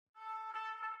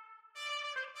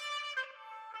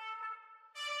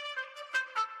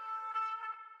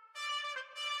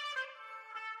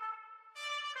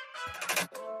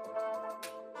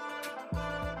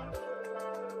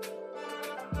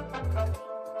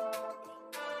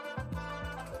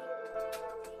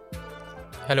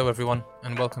Hello everyone,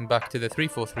 and welcome back to the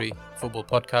 343 Football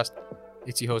Podcast.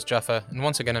 It's your host Jaffa, and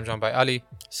once again I'm joined by Ali,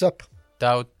 Sup?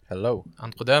 Daud, Hello.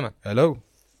 and Qudama. Hello.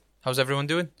 How's everyone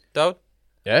doing? Daud?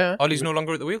 Yeah. Ollie's no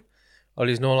longer at the wheel?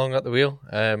 Ollie's no longer at the wheel.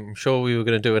 I'm sure we were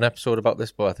going to do an episode about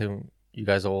this, but I think you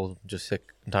guys are all just sick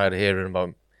and tired of hearing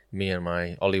about me and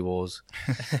my Ollie wars.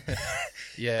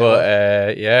 Yeah.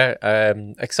 But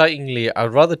excitingly,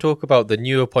 I'd rather talk about the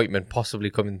new appointment possibly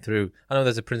coming through. I know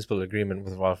there's a principal agreement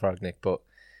with Ralph Ragnick, but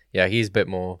yeah, he's a bit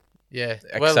more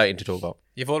exciting to talk about.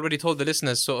 You've already told the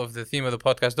listeners sort of the theme of the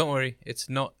podcast. Don't worry, it's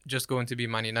not just going to be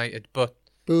Man United, but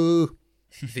Boo.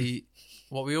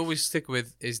 what we always stick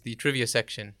with is the trivia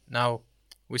section. Now,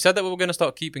 we said that we were going to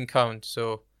start keeping count,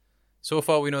 so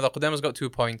far we know that Qudama's got 2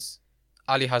 points,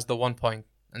 Ali has the 1 point,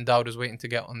 and Daud is waiting to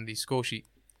get on the score sheet.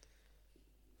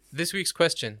 This week's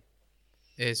question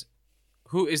is,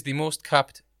 who is the most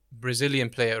capped Brazilian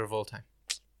player of all time?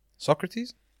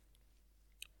 Socrates?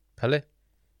 Pele?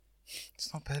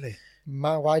 It's not Pele.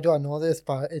 Man, why do I know this?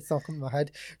 But it's not coming to my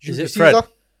head. Is Julius it Fred? Caesar?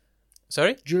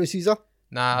 Sorry? Julius Caesar?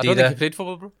 Nah, I don't think he played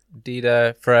football, bro.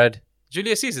 Dida, Fred.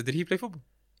 Julius Caesar, did he play football?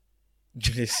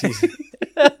 Julius Caesar.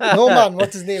 No, man.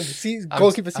 What's his name?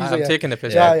 Goalkeeper Caesar. I'm taking a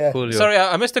piss. Yeah. Julio. Sorry,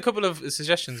 I missed a couple of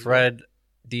suggestions. Fred,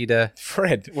 Dida.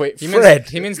 Fred. Wait, He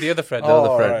Fred. means the other Fred. The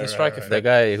other Fred. The striker The Fred.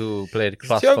 guy who played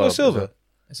class Thiago for Silva. Brazil.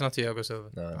 It's not Thiago Silva.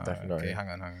 No, definitely not. Okay, him.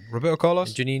 hang on. Roberto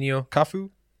Carlos. Juninho. Cafu.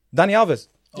 Dani Alves.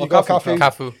 You got Cafu.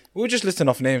 Cafu. We're just listing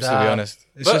off names, to be honest.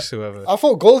 It's But- just whoever. I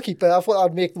thought goalkeeper. I thought that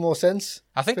would make the most sense.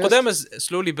 I think First. Qudama's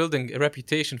slowly building a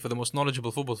reputation for the most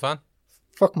knowledgeable football fan.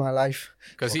 Fuck my life.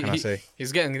 Because What can I say?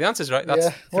 he's getting the answers right. That's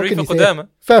Yeah, what 3 can for you say? Qudama.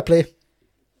 Fair play.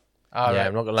 All Yeah, right.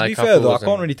 I'm not going to To lie. be fair, though, I wasn't-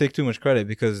 can't really take too much credit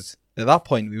because at that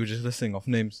point we were just listing off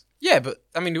names. Yeah, but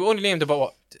I mean, we only named about,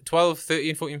 what, 12,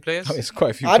 13, 14 players? It's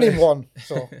quite a few I players. named one.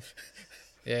 So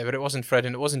Yeah, but it wasn't Fred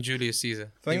and it wasn't Julius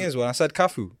Caesar. Thing is, when I said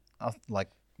Cafu,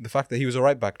 the fact that he was a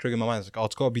right back triggered my mind. It's like,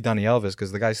 it's got to be Dani Alves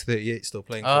because the guy's 38 still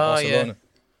playing for Barcelona.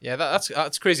 Yeah,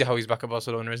 that's crazy how he's back at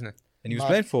Barcelona, isn't it? And he was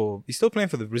Mad. he's still playing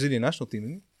for the Brazilian national team,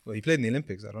 isn't he? Well, he played in the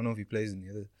Olympics. I don't know if he plays in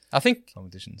the other I think,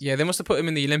 competitions. yeah, they must have put him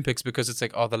in the Olympics because it's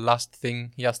like, the last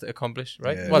thing he has to accomplish,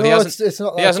 right? Yeah. Well, no, he hasn't. it's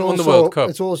not he that. hasn't It's won the also- World Cup.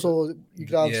 It's also you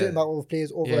can have a Yeah. certain amount of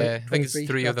players over. Yeah, I think it's 23,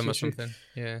 3 of them or that's the issue. something.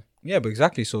 Yeah. Yeah, but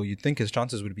exactly. So you'd think his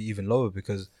chances would be even lower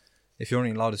because if you're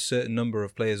only allowed a certain number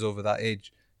of players over that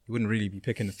age, you wouldn't really be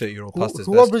picking a 30-year-old past his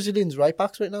Who are best. Brazilians right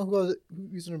backs right now?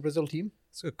 Who's in the Brazil team?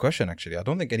 It's a good question, actually. I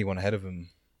don't think anyone ahead of him.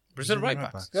 Brazil right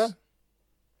Brazilian backs. Yeah.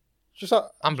 Just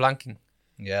that. I'm blanking.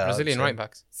 Yeah, Brazilian I'd say. right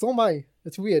backs. So am I.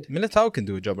 It's weird. Militao can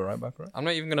do a job at right back, right? I'm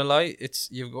not even gonna lie.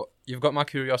 You've got my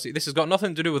curiosity. This has got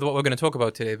nothing to do with what we're going to talk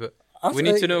about today, but we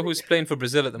need to know who's playing for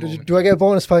Brazil at the moment. Do I get a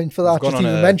bonus point for that? We've gone Just on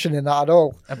even a- mentioning that at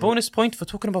all? A bonus point for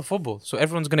talking about football, so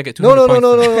everyone's going to get 200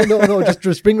 No. points.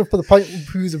 Just bring up for the point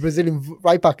who the Brazilian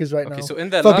right back is right now. Okay, so in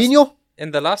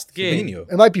the last game,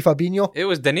 Fabinho. It might be Fabinho. it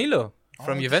was Danilo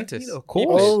from Juventus. Danilo, of He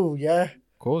course. played. Oh yeah.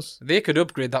 Of course. They could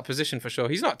upgrade that position for sure.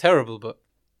 He's not terrible, but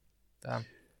damn.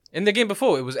 In the game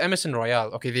before, it was Emerson Royale.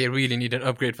 Okay, they really need an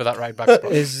upgrade for that right back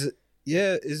spot. Is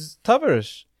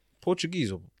Tavares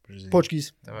Portuguese or Brazilian?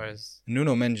 Portuguese. Tavares,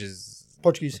 Nuno Mendes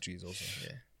Portuguese. also.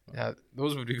 yeah,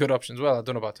 those would be good options. Well, I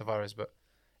don't know about Tavares, but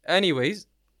anyways,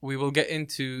 we will get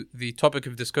into the topic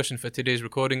of discussion for today's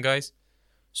recording, guys.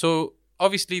 So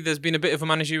obviously, there's been a bit of a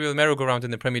managerial merry-go-round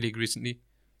in the Premier League recently.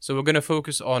 So we're going to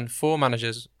focus on 4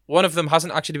 managers. One of them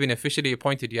hasn't actually been officially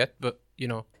appointed yet, but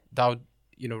Daud,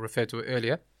 referred to it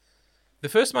earlier. The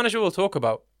first manager we'll talk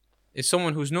about is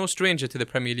someone who's no stranger to the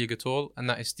Premier League at all, and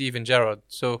that is Steven Gerrard.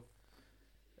 So,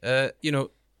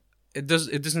 it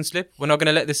doesn't slip. We're not going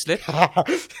to let this slip.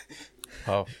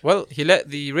 Oh. Well, he let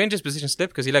the Rangers position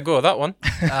slip because he let go of that one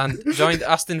and joined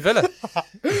Aston Villa.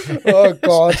 Oh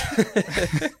God.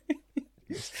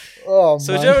 Oh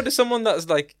So man. Gerrard is someone that's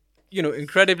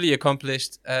incredibly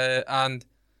accomplished and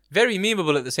very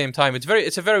memeable at the same time.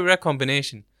 It's a very rare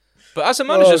combination. But as a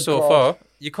manager God. far,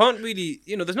 you can't really,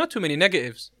 there's not too many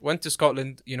negatives. Went to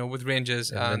Scotland, with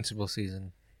Rangers and, Invincible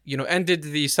season. ended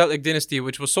the Celtic dynasty,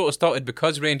 which was sort of started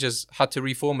because Rangers had to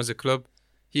reform as a club.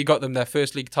 He got them their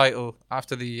first league title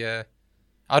after the,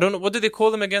 I don't know, what do they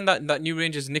call them again? That new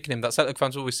Rangers nickname that Celtic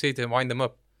fans always say to wind them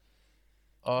up.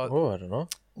 I don't know.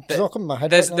 It's not coming to my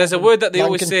head There's right now. there's a word that they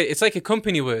always Blanking. say. It's like a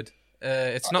company word.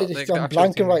 It's not like the I'm actual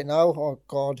blanking team. right now. Oh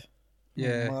God.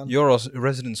 Yeah. Oh, man. You're a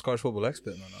resident Scottish football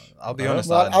expert, man. I'll be honest.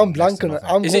 Well, I know I'm next to blanking.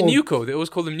 nothing. Is it Newco? They always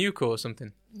call them Newco or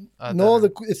something. I don't know.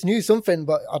 It's new something,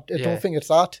 but I Yeah. don't think it's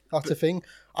that. That's the thing.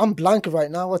 I'm blank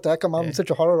right now. What the heck? I'm having such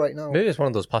a horror right now. Maybe it's one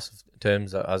of those passive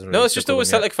terms that hasn't. No, really it's just stuck with always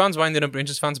them yet. Celtic fans winding up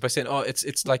Rangers fans by saying, "Oh,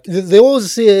 it's like They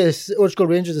always say Orchard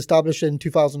Rangers established in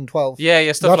 2012.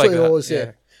 yeah, stuff That's like what they that." always say.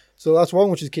 Yeah. So that's one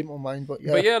which just came to my mind. But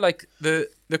yeah, But yeah, like the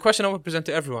question I would present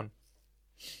to everyone: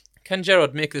 can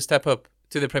Gerrard make the step up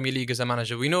to the Premier League as a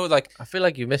manager? We know, like, I feel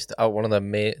like you missed out one of the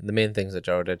main things that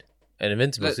Gerrard did. An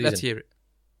invincible season. let's hear it.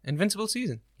 Invincible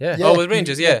season. Yeah. Oh, with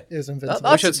Rangers, yeah. it is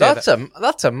invincible. We should say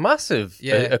That's a massive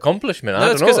accomplishment. No,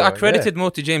 I it's don't because know. I credited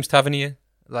more to James Tavernier.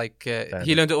 Like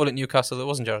he learned it all at Newcastle. It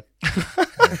wasn't Gerrard.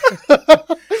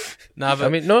 Nah, but I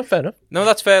mean, no, fair enough. no,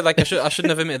 that's fair. Like I shouldn't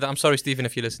have admitted that. I'm sorry, Stephen,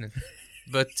 if you're listening.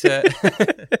 But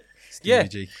yeah,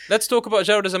 G. let's talk about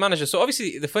Gerrard as a manager. So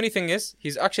obviously, the funny thing is,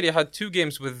 he's actually had 2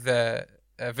 games with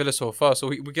Villa so far. So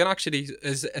we can actually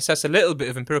assess a little bit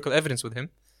of empirical evidence with him.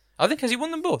 I think, has he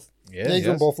won them both? Yeah, he's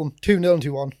won both of them. 2-0 and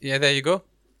 2-1. Yeah, there you go.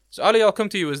 So Ali, I'll come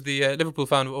to you as the Liverpool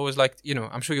fan who always liked,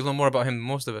 I'm sure you'll know more about him than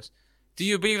most of us. Do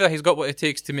you believe that he's got what it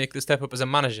takes to make the step up as a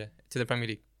manager to the Premier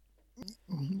League?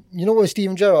 You know what,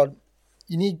 Steven Gerrard,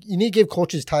 you need to give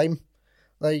coaches time.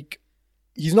 Like,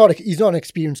 he's not an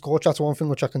experienced coach. That's one thing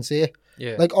which I can say.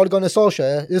 Yeah. Like Ole Gunnar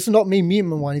Solskjaer, this is not me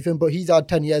memeing or anything, but he's had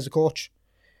 10 years as coach,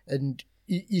 and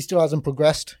he still hasn't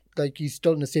progressed. Like, he's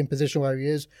still in the same position where he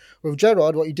is. With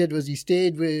Gerrard, what he did was he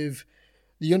stayed with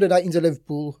the under-19s of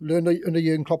Liverpool, learned under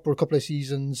Jurgen Klopp for a couple of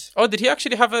seasons. Oh, did he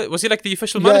actually was he like the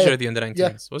official manager of the under-19s?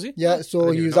 Yeah. Was he? Yeah, I so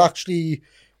didn't he even was know. actually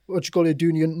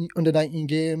doing the under-19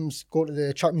 games, go to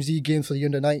the Champions League games for the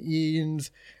under-19s.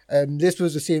 This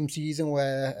was the same season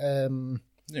where I didn't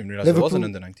even realise Liverpool- there was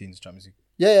an under-19s Champions League.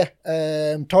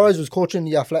 Torres was coaching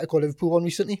the Atletico Liverpool one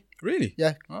recently. Really?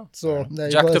 Yeah. Oh, So there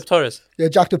he Jacked was. up Torres. Yeah,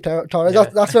 jacked up Torres. Yeah.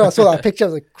 That's when I saw that picture. I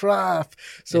was like, crap.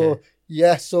 So,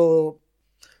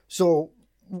 so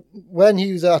when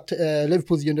he was at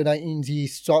Liverpool's under-19s, he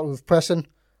started with pressing,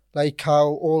 like how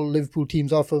all Liverpool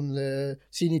teams are, from the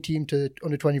senior team to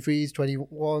under-23s,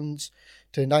 21s,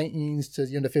 to 19s, to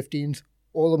the under-15s.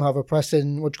 All of them have a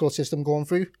pressing, system going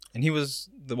through. And he was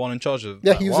the one in charge of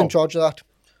Yeah, that. he was Wow. in charge of that.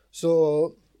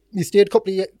 So he stayed a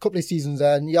couple of seasons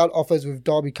there, and he had offers with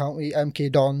Derby County, MK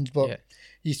Dons, but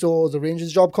he saw the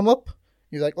Rangers job come up.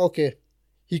 He was like, okay,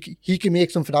 he can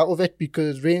make something out of it,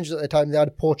 because Rangers at the time, they had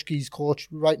a Portuguese coach.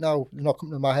 Right now, they're not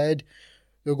coming to my head.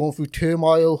 They're going through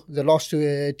turmoil. They lost to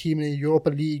a team in the Europa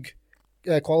League,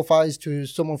 qualifies to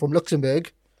someone from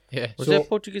Luxembourg. Yeah. Was So- it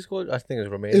Portuguese goal? I think it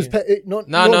was It was Romanian.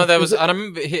 No, there it was. I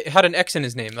remember he had an X in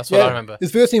his name. That's what I remember.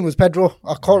 His first name was Pedro.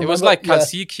 I can't remember. It was like Yeah.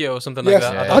 Calciquio or something Yes,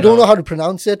 like that. I don't know how to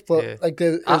pronounce it, but Yeah. like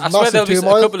there's I swear massive there'll be a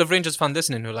turmoil. couple of Rangers fans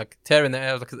listening who are like tearing their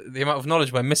hair, like the amount of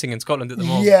knowledge we're missing in Scotland at the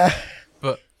moment. Yeah.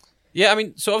 But yeah, I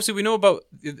mean, so obviously we know about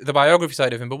the biography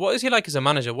side of him, but what is he like as a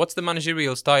manager? What's the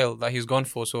managerial style that he's gone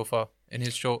for so far in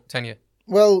his short tenure?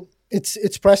 Well,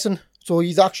 it's pressing. So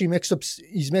he's actually mixed up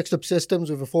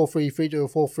systems with a 4-3-3 to a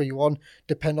 4-3-1,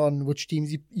 depending on which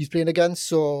teams he's playing against.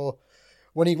 So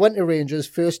when he went to Rangers,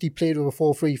 first he played with a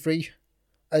 4-3-3,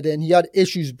 and then he had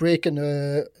issues breaking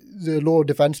the lower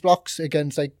defence blocks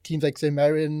against like teams like St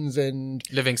Mary's and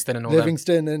Livingston and all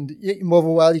Livingston and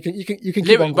Motherwell. You can keep on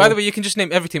that. going. By the way, you can just name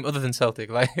every team other than Celtic.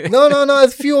 Like No,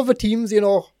 there's a few other teams,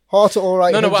 Hearts are all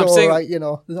right, No, Hibs what I'm are all saying- right, they're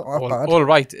not that bad. all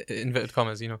right, inverted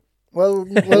commas, Well,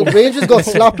 Rangers got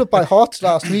slapped up by Hearts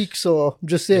last week, so I'm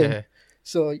just saying. Yeah.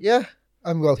 So yeah,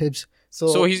 I'm well Hibs.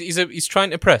 So he's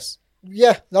trying to press.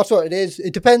 Yeah, that's what it is.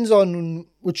 It depends on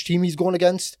which team he's going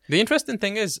against. The interesting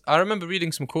thing is, I remember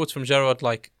reading some quotes from Gerrard,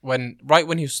 like when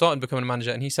he was starting becoming a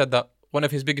manager, and he said that one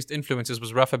of his biggest influences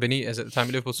was Rafa Benitez at the time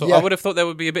at Liverpool. So Yeah. I would have thought there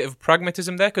would be a bit of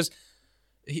pragmatism there, because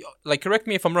he, like, correct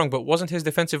me if I'm wrong, but wasn't his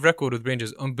defensive record with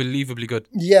Rangers unbelievably good?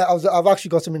 Yeah, I've actually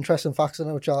got some interesting facts on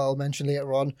it, which I'll mention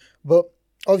later on. But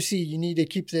obviously, you need to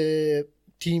keep the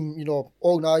team,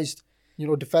 organised.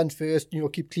 Defend first.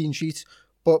 Keep clean sheets.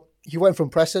 But he went from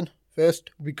pressing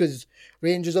first, because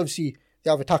Rangers, obviously,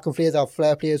 they have attacking players, they have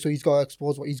flair players, so he's got to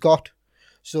expose what he's got.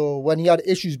 So when he had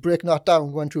issues breaking that down,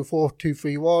 he went to a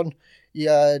 4-2-3-1. He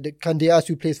had Candias,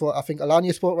 who plays for, I think,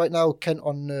 Alanya Sport right now, Kent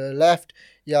on the left.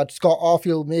 He had Scott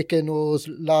Arfield making those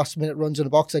last-minute runs in the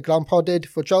box like Lampard did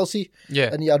for Chelsea. Yeah.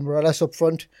 And he had Morales up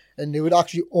front. And they would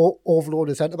actually overload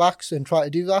the centre-backs and try to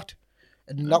do that.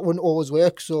 And that wouldn't always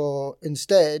work. So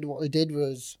instead, what they did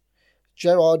was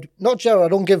I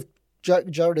don't give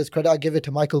Gerrard his credit, I give it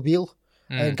to Michael Beale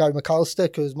and Gary McAllister,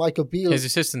 because Michael Beale... His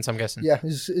assistants, I'm guessing. Yeah,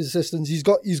 his assistants. He's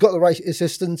got the right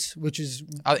assistants, which is...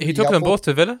 He took them both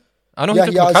to Villa? I know Yeah,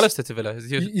 he he took has. McAllister to Villa. He's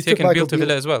He's taken took Beale Michael to Villa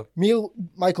Beale. as well.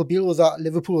 Michael Beale was at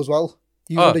Liverpool as well.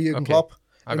 He was under Jurgen okay. Klopp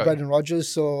I and got Brendan Rodgers,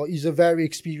 so he's a very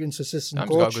experienced assistant He's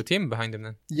got a coach. good team behind him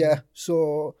then. Yeah,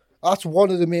 so That's one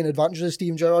of the main advantages of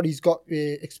Steven Gerrard. He's got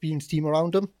an experienced team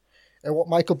around him. And what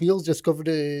Michael Beale's discovered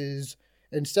is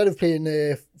instead of playing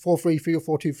a 4-3-3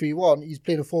 or 4-2-3-1, he's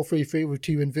playing a 4-3-3 with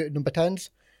 2 inverted number 10s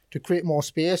to create more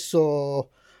space. So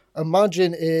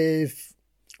imagine if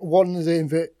one of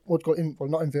the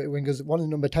not inverted wingers, one of the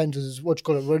number 10s is what's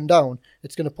going to run down.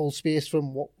 It's going to pull space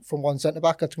from one centre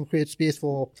back. That's going to create space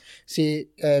for, say,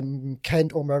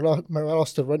 Kent or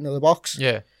Morelos to run into the box.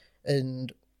 Yeah.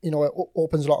 And, it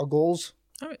opens a lot of goals.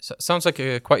 All right. So sounds like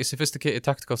quite a sophisticated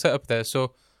tactical setup there.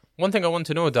 So one thing I want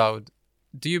to know, Dowd,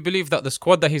 do you believe that the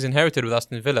squad that he's inherited with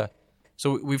Aston Villa,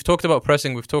 so we've talked about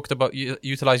pressing, we've talked about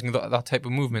utilising that type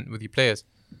of movement with your players.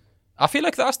 I feel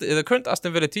like the current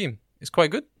Aston Villa team is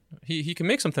quite good. He can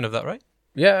make something of that, right?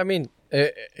 Yeah, I mean,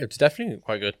 it's definitely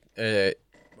quite good. The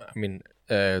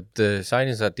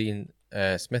signings that Dean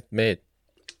Smith made,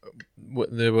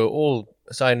 they were all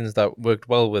signings that worked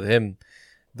well with him.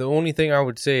 The only thing I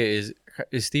would say is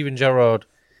Steven Gerrard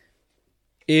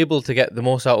able to get the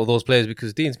most out of those players,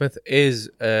 because Dean Smith is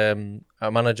a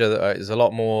manager that is a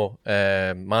lot more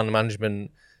man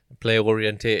management, player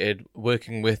orientated,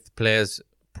 working with players,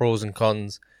 pros and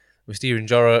cons. With Steven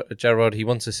Gerrard, he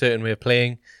wants a certain way of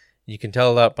playing. You can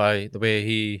tell that by the way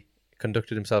he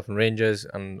conducted himself in Rangers,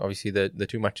 and obviously the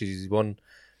 2 matches he's won.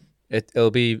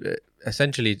 It'll be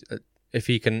essentially if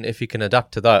he can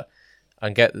adapt to that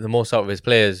and get the most out of his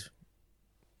players.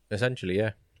 Essentially,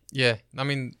 yeah. Yeah, I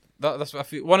mean. That's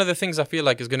one of the things I feel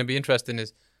like is going to be interesting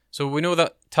is, so we know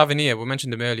that Tavernier, we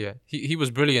mentioned him earlier, he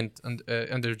was brilliant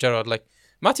under Gerrard. Like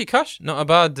Matty Cash, not a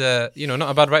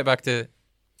bad right back to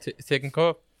taking care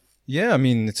of. Yeah, I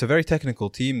mean, it's a very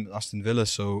technical team, Aston Villa,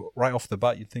 so right off the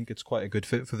bat you'd think it's quite a good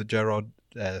fit for the Gerrard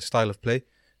style of play.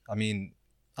 I mean,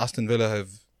 Aston Villa have,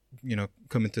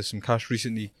 come into some cash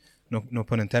recently, no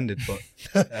pun intended, but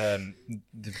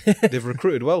they've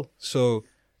recruited well, so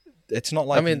it's not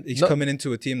like he's coming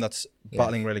into a team that's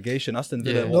battling relegation. Aston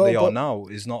Villa, what they are now,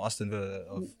 is not Aston Villa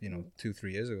of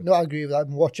 2-3 years ago. No, I agree with that.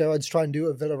 And what Gerrard's trying to do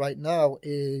at Villa right now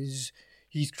is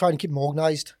he's trying to keep them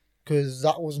organised, because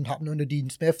that wasn't happening under Dean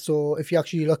Smith. So if you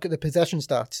actually look at the possession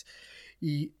stats,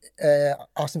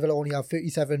 Aston Villa only have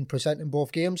 37% in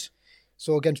both games.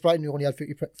 So against Brighton, he only had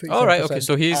 37%. All right, okay.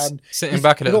 So he's sitting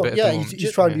back a little bit. Yeah,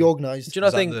 he's trying to be organised. Do you know?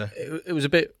 I think it was a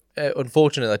bit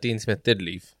unfortunate that Dean Smith did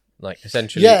leave. Like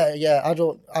essentially, yeah. I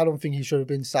don't think he should have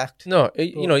been sacked. No,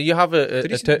 you have a.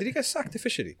 Did he get sacked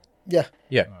officially? Yeah.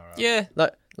 Yeah. Right. Yeah.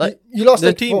 Like you lost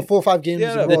the team, 4 or 5 games.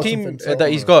 Yeah, the team that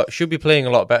he's got should be playing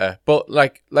a lot better. But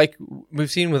like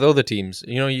we've seen with other teams,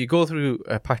 you go through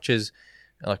patches,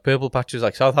 like purple patches,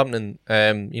 like Southampton.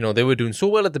 They were doing so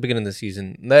well at the beginning of the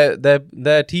season.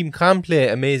 Their team can play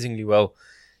amazingly well.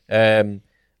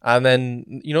 And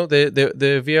then,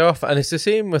 they veer off. And it's the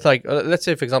same with, like, let's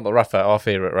say, for example, Rafa, our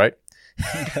favourite, right?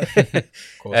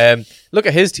 Look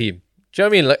at his team. Do you know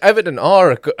what I mean? Like, Everton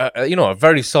are, a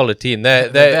very solid team.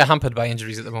 They're hampered by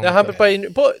injuries at the moment. They're hampered by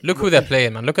but look who they're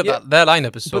playing, man. Look at that. Their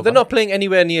lineup is so But they're not playing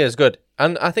anywhere near as good.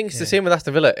 And I think it's the same with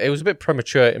Aston Villa. It was a bit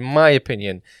premature, in my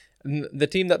opinion. The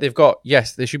team that they've got,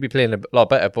 yes, they should be playing a lot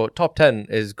better, but top 10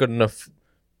 is good enough.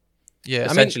 Yeah,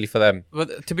 essentially for them.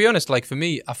 But to be honest, like for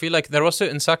me, I feel like there are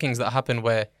certain sackings that happen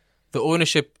where the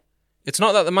ownership, it's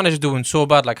not that the manager's doing so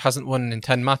bad, like hasn't won in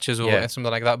 10 matches or something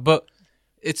like that, but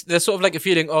there's sort of like a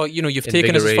feeling, you've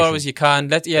taken us as far as you can.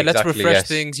 Let's refresh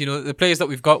things. The players that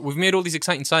we've got, we've made all these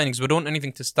exciting signings. We don't want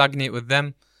anything to stagnate with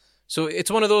them. So it's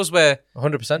one of those where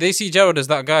 100%. They see Gerrard as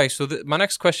that guy. So my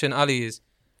next question, Ali, is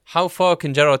how far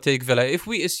can Gerrard take Villa? If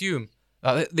we assume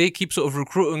that they keep sort of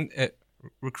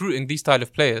recruiting these style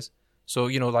of players, so,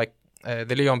 like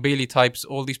the Leon Bailey types,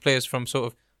 all these players from sort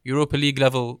of Europa League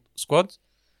level squads.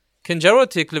 Can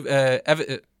Gerrard take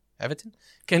Everton?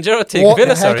 Can Gerrard take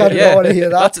Villa? Sorry, I don't want to hear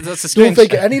that. That's a strange. Don't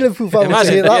think any Liverpool fan wants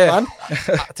to hear that,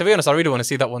 man. To be honest, I really want to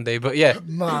see that one day, but yeah.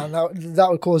 Man, that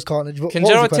would cause carnage. But can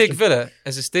Gerrard take Villa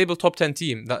as a stable top 10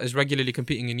 team that is regularly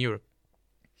competing in Europe?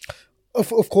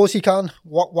 Of course he can.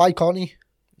 Why can't he?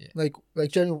 Yeah.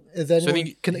 Like generally, is there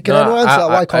anyone, can anyone answer that?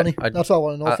 Why can't he? That's what I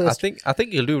want to know first. I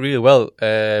think he'll do really well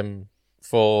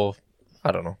for,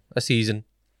 I don't know, a season.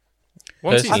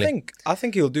 I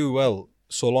think he'll do well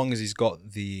so long as he's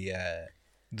got the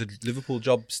Liverpool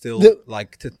job still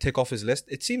to tick off his list.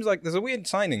 It seems like there's a weird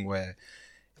signing where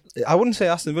I wouldn't say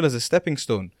Aston Villa is a stepping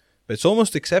stone, but it's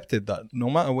almost accepted that no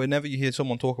matter whenever you hear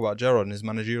someone talk about Gerrard and his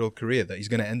managerial career, that he's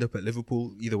going to end up at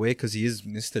Liverpool either way because he is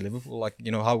Mr. Liverpool. Like,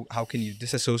 how can you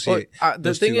disassociate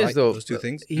those two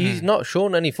things? He's not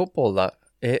shown any football that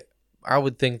I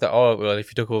would think that, if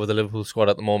he took over the Liverpool squad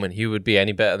at the moment, he would be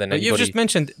any better than anybody. You've just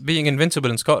mentioned being invincible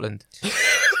in Scotland.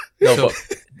 No, but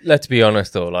let's be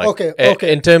honest though. Like,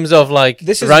 Okay. in terms of like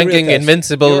This is the real ranking test.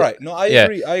 Invincible, You're right. No, I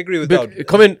agree. I agree with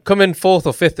that. Coming fourth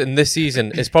or fifth in this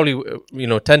season is probably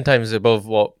 10 times above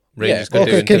what Rangers could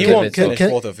do. okay, In can- terms He of won't it, so finish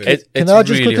fourth or fifth. Can it's I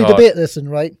just really quickly hard. debate this?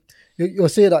 And right, you'll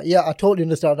say that. Yeah, I totally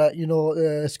understand that.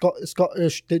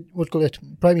 Scottish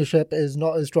Premiership is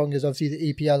not as strong as obviously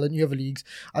the EPL and the other leagues.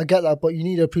 I get that, but you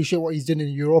need to appreciate what he's done in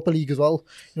the Europa League as well.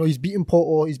 He's beaten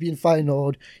Porto, he's beaten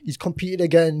Feyenoord, he's competed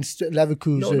against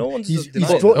Leverkusen. No one's he's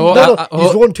denying drawn, that.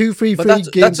 he's won 2-3 But that's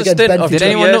games a against stint of Benfica. Did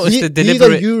anyone notice the These are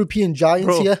deliberate European giants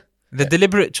Bro, here. the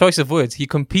deliberate choice of words? He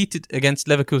competed against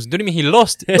Leverkusen. Don't you mean he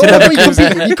lost to No, but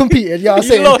Leverkusen? he competed. Yeah, I He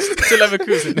say lost to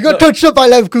Leverkusen. he got touched up by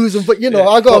Leverkusen, but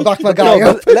I got to back my guy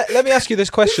No, up. but let me ask you this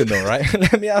question though, right?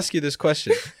 Let me ask you this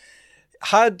question.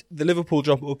 Had the Liverpool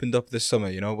job opened up this summer,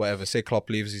 whatever, say Klopp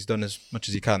leaves, he's done as much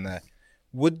as he can there,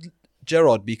 would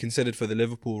Gerrard be considered for the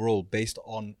Liverpool role based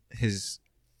on his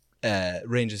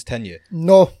Rangers tenure?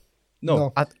 No.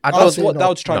 I That's say what no.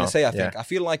 Daud's trying No, to say, I think. yeah. I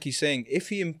feel like he's saying if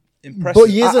he But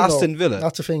impresses he at isn't, Aston though. Villa,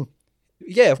 That's the thing.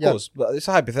 yeah, of Yeah. course, but it's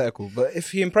a hypothetical. But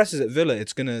if he impresses at Villa,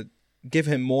 it's going to give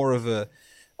him more of a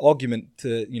argument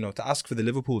to ask for the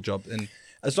Liverpool job. And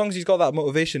as long as he's got that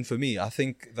motivation for me, I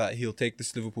think that he'll take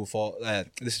this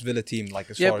this Villa team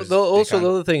as Yeah, far but as also they the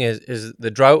can. other thing is the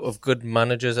drought of good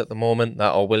managers at the moment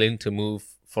that are willing to move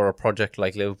for a project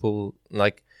like Liverpool.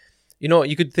 Like,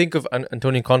 you could think of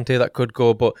Antonio Conte that could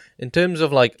go, but in terms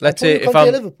of like, let's say if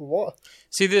I'm Liverpool, what?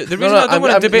 See, the reason I don't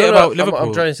want to debate about Liverpool.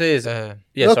 I'm trying to say is uh,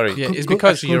 sorry, yeah, it's Go-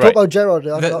 because go you're talk right. about Gerrard.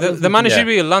 the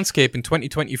managerial landscape in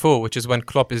 2024, which is when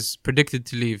Klopp is predicted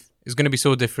to leave, is going to be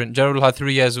so different. Gerrard will have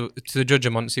 3 years to judge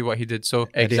him on to see what he did. So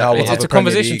Eddie Howe will Exactly. have It's a Premier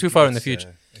conversation League. too far in the It's,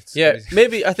 future. it's Yeah, crazy.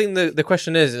 maybe I think the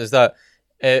question is that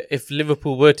if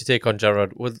Liverpool were to take on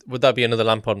Gerrard, would that be another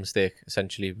Lampard mistake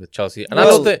essentially with Chelsea? And I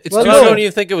Well, don't think it's I too don't soon.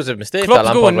 even think it was a mistake. Klopp's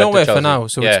that going Lampard went to nowhere for Chelsea. now,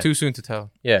 so yeah. it's too soon to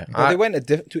tell. Yeah, But they went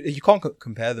you can't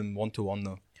compare them 1-to-1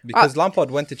 though, because Lampard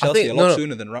went to Chelsea think- a lot no.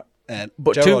 sooner than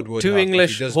but Gerrard would two have if he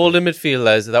English does holding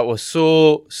midfielders that were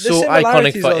so The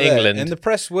iconic similarities for are there, England. and the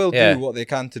press will Yeah. do what they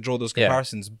can to draw those Yeah.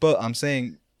 comparisons. But I'm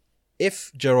saying,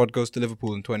 if Gerrard goes to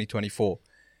Liverpool in 2024,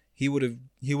 he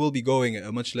will be going at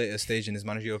a much later stage in his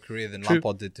managerial career than True.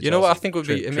 Lampard did to You know what I Chelsea. think would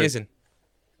be True. amazing?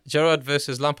 Gerrard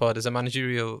versus Lampard is a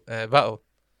managerial battle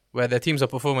where their teams are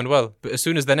performing well, but as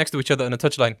soon as they're next to each other on a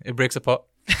touchline, it breaks apart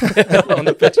on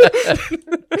the pitch.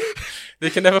 They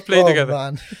can never play together.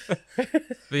 Man.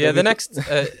 But yeah, the next,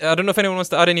 I don't know if anyone wants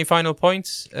to add any final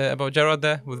points about Gerrard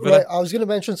there with Villa. Right, I was going to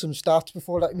mention some stats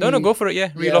before that. No, go for it. Yeah,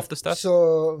 reel off the stats.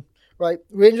 So, right,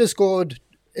 Rangers scored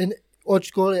in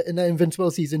their invincible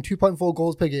season 2.4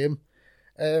 goals per game.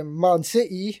 Man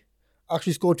City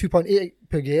actually scored 2.8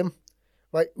 per game.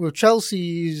 Right, with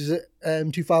Chelsea's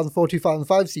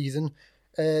 2004-2005 season,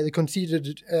 they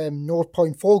conceded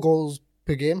 0.4 goals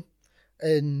per game,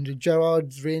 and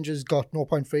Gerrard's Rangers got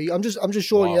 0.3. I'm just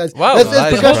showing you guys. Wow, there's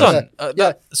that is progression hold there.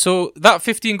 on. So that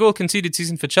 15 goal conceded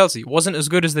season for Chelsea wasn't as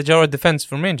good as the Gerrard defense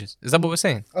from Rangers. Is that what we're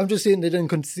saying? I'm just saying they didn't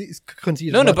concede.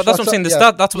 No, as much. but that's what I'm saying. The yeah.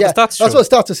 stat. That's what the stats show. That's what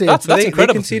stats are saying. That's They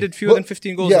incredible. conceded fewer than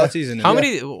 15 goals Yeah. that season. How and-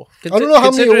 many? I don't know how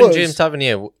many it Considering was. James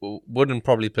Tavernier wouldn't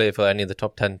probably play for any of the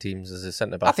top 10 teams as a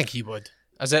centre back. I think he would.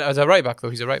 As a right back though,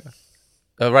 he's a right back.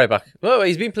 Right back. Well,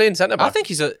 he's been playing centre back. I think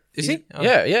he's a. Is he? Oh.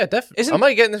 Yeah, definitely. Isn't- Am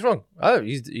I getting this wrong? Oh,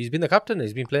 he's been the captain.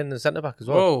 He's been playing the centre back as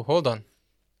well. Whoa, hold on.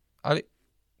 Ali,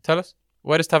 tell us,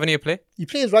 where does Tavernier play? He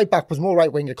plays right back, was more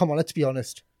right winger. Come on, let's be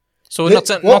honest. So Look,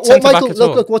 not centre back at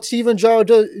all. Look, what Steven Gerrard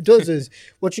does is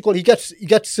what you call he gets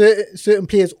certain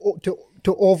players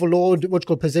to overload what you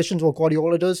call positions. What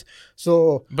Guardiola does.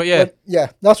 So, But yeah.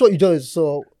 that's what he does.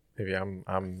 So Maybe I'm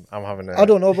having I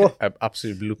don't know, bro. a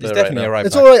absolute blooper He's right definitely now. a right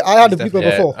It's back. all right. I had a He's beeper Yeah,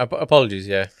 before. apologies.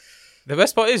 Yeah, The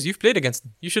best part is you've played against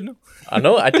him. You should know. I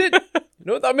know. I did.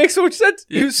 That makes so much sense.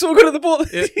 He was so good at the ball.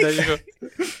 Yeah, there you go.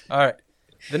 All right.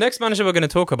 The next manager we're going to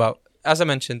talk about, as I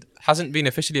mentioned, hasn't been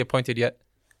officially appointed yet,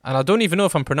 and I don't even know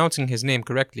if I'm pronouncing his name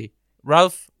correctly.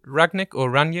 Ralph Ragnick or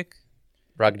Rangnick?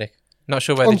 Ragnick. Not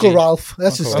sure where Uncle the G. Ralph.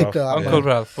 Let's just Uncle stick to that. Ralph. Uncle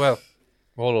Ralph. Well,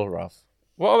 Hello, Ralph.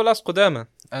 what I will ask Qudama,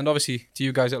 and obviously to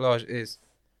you guys at large, is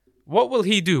what will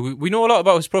he do? We know a lot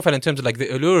about his profile in terms of like the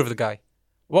allure of the guy.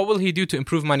 What will he do to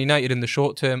improve Man United in the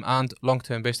short term and long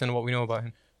term based on what we know about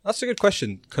him? That's a good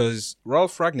question, because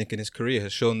Ralph Ragnick in his career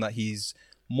has shown that he's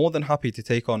more than happy to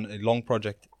take on a long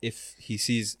project if he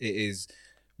sees it is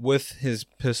worth his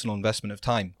personal investment of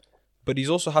time. But he's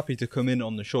also happy to come in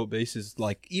on the short basis,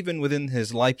 like even within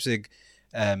his Leipzig,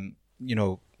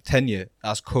 tenure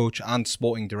as coach and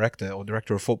sporting director or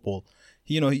director of football.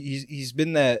 He's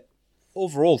been there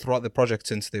overall throughout the project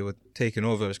since they were taken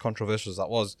over, as controversial as that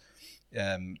was.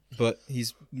 But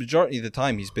he's majority of the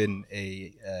time he's been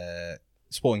a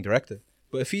sporting director.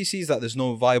 But if he sees that there's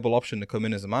no viable option to come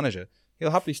in as a manager,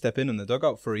 he'll happily step in the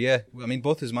dugout for a year. I mean,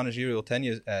 both his managerial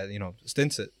tenures,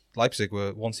 stints at Leipzig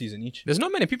were 1 season each. There's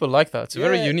not many people like that. It's a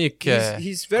very unique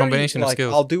he's very, combination of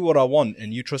skills. I'll do what I want,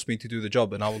 and you trust me to do the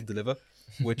job, and I will deliver.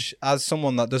 Which, as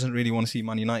someone that doesn't really want to see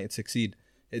Man United succeed,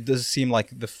 it does seem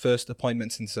like the first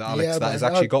appointment since Sir Alex that has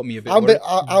actually got me a bit worried.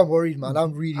 I'm worried, man.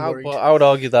 I'm really worried. Well, I would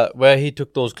argue that where he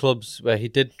took those clubs, where he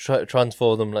did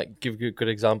transfer them, like give a good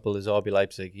example is RB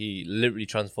Leipzig. He literally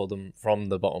transferred them from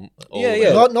the bottom.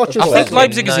 Not just. I think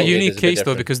Leipzig is a United unique case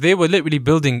though, because they were literally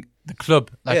building the club.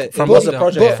 It was a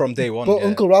project from day one. But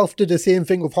Uncle Ralph did the same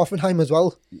thing with Hoffenheim as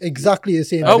well. Exactly the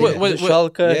same. Oh, thing.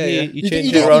 Schalke, he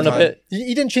changed it around a bit.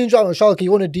 He didn't change around with Schalke. He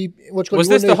won a deep. Was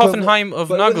this the Hoffenheim of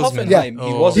Nagelsmann? Yeah,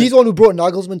 he's the one who brought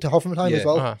Nagelsmann to Hoffenheim as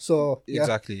well. So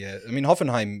exactly, yeah. I mean,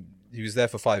 Hoffenheim, he was there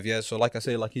for 5 years. So, like I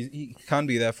say, like he can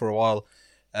be there for a while.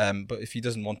 But if he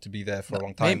doesn't want to be there for a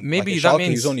long time, maybe like that Schalke, means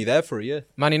he was only there for a year.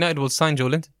 Man United will sign Joe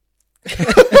Linton.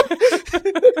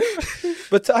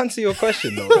 But to answer your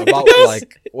question though about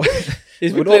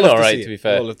he's been playing all right. To be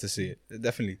fair, we'd all love to see it.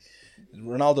 Definitely,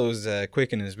 Ronaldo's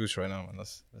quaking in his boots right now, man.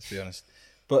 Let's be honest.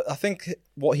 But I think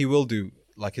what he will do,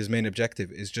 like his main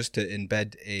objective, is just to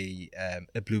embed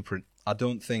a blueprint. I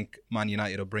don't think Man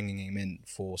United are bringing him in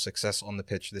for success on the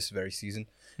pitch this very season,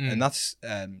 and that's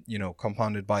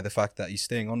compounded by the fact that he's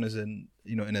staying on as in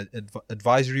an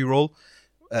advisory role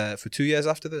for 2 years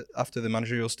after the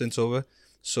managerial stint's over.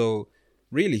 So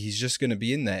really, he's just going to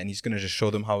be in there and he's going to just show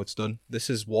them how it's done. This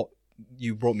is what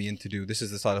you brought me in to do. This is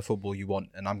the style of football you want,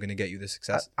 and I'm going to get you the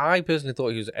success. I personally thought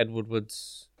he was Ed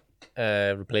Woodward's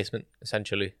replacement,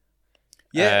 essentially.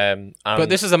 Yeah, but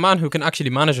this is a man who can actually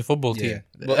manage a football team.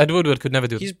 Ed Woodward could never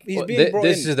do that.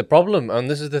 This is the problem, and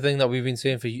this is the thing that we've been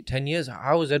saying for 10 years.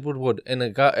 How is Ed Woodward in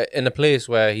a place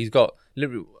where he's got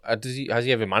literally? Has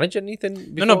he ever managed anything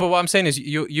before? No. But what I'm saying is,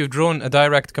 you've drawn a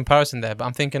direct comparison there. But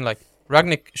I'm thinking like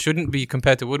Ragnick shouldn't be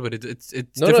compared to Woodward. It's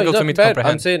difficult for me to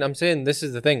comprehend. I'm saying this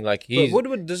is the thing. Like but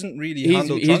Woodward doesn't really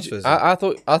handle transfers. I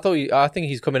think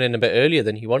he's coming in a bit earlier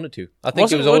than he wanted to. I think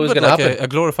it was always going to happen. A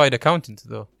glorified accountant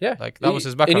though. Yeah, like that was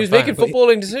his background. And he was making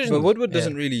footballing decisions. But Woodward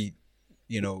doesn't really,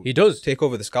 he does take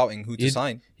over the scouting who to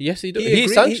sign. Yes, he does. He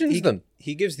sanctions them.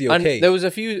 He gives the okay. And there's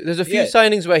a few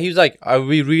signings where he was like,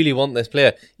 we really want this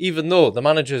player, even though the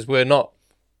managers were not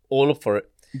all up for it.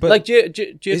 But like is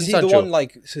he the one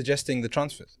like suggesting the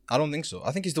transfers? I don't think so.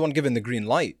 I think he's the one giving the green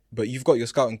light. But you've got your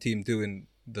scouting team doing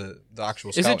the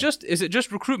actual scouting. Is it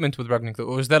just recruitment with Ragnick though,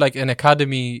 or is there like an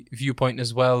academy viewpoint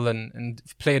as well and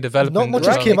player development? Not much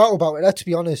has came out about it. Let's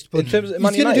be honest. But in terms of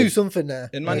he's going to do something there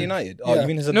in Man United. Yeah. You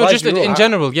mean his just in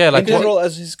general? Yeah, like in general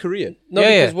as his career. No,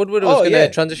 because Woodward was going to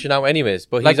transition out anyways,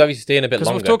 but he's obviously staying a bit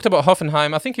longer. Because we've talked about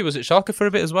Hoffenheim. I think he was at Schalke for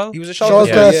a bit as well. He was at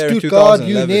Schalke, Stuttgart,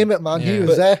 you name it, man. He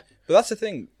was there. But that's the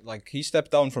thing. Like he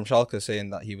stepped down from Schalke saying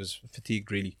that he was fatigued,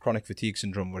 really chronic fatigue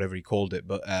syndrome, whatever he called it.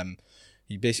 But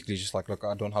he basically just like, look,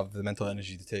 I don't have the mental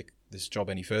energy to take this job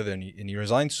any further, and he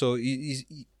resigned. So he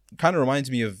kind of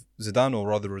reminds me of Zidane, or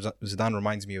rather, Zidane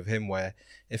reminds me of him, where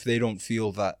if they don't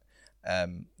feel that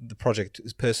the project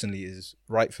personally is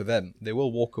right for them, they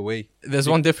will walk away. There's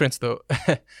one difference though.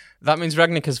 That means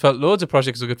Ragnick has felt loads of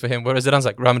projects are good for him, whereas Zidane's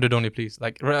like, Real Madrid only, please.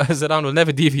 Like Zidane will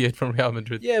never deviate from Real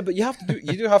Madrid. Yeah, but you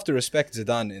do have to respect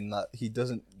Zidane in that he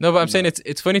doesn't. No, but I'm saying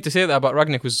it's funny to say that about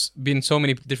Ragnick, who's been so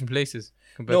many different places.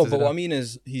 No, but what I mean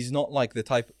is he's not like the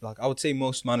type, like I would say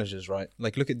most managers, right?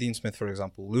 Like look at Dean Smith, for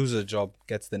example. Loses a job,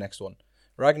 gets the next one.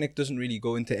 Ragnick doesn't really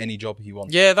go into any job he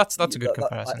wants. Yeah, that's a good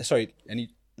comparison.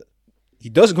 He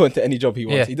does go into any job he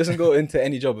wants. Yeah. He doesn't go into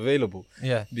any job available.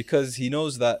 Yeah. Because he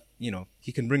knows that,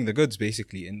 he can bring the goods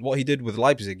basically. And what he did with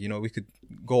Leipzig, we could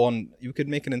go on, you could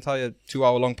make an entire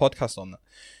 2-hour-long podcast on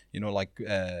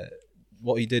that.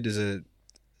 What he did as a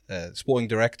sporting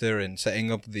director and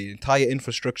setting up the entire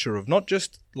infrastructure of not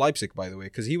just Leipzig, by the way,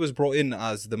 because he was brought in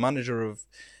as the manager of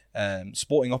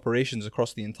sporting operations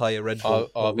across the entire Red Bull,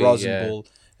 Rasenball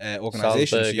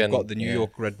organization. So you've got the New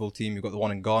York Red Bull team, you've got the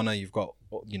one in Ghana, you've got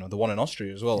the one in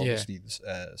Austria as well, obviously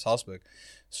Salzburg.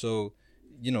 So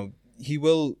he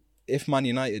will, if Man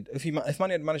United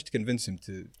managed to convince him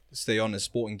to stay on as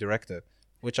sporting director,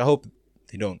 which I hope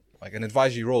they don't, like an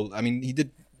advisory role. I mean, he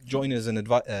did join as an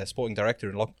sporting director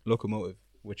in Lokomotiv,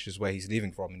 which is where he's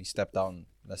leaving from, and he stepped down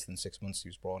less than 6 months. He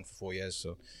was brought on for 4 years,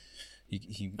 so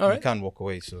he can walk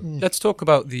away. So let's talk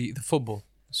about the football.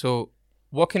 So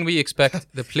what can we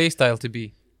expect the play style to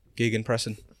be?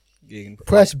 Gegenpressing.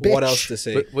 Press, bitch. What else to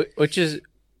say? Which is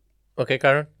okay,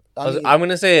 Karen. I'm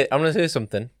gonna say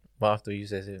something. Well, after you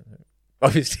say something.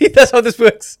 Obviously, that's how this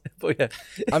works. But yeah,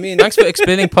 I mean, Thanks for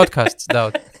explaining podcasts,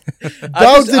 Dowd.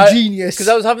 Dowd's a genius. Because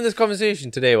I was having this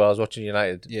conversation today while I was watching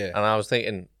United. Yeah. And I was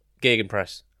thinking,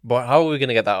 gegenpress. But how are we going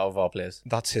to get that out of our players?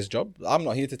 that's his job. I'm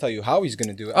not here to tell you how he's going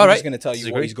to do it. All I'm right. just going to tell you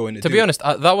what Disagree. he's going to To do. be honest,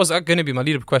 that was going to be my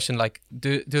lead-up question. Like,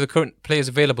 do the current players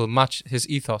available match his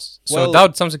ethos? So Well-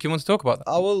 Dowd sounds like you want to talk about that.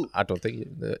 I will. I don't think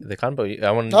they can, but I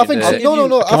want I think to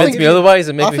no. I convince think me otherwise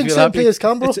and make I me think feel some happy. players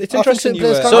can, bro. It's I think interesting you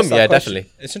players can. Some, asked that yeah, question.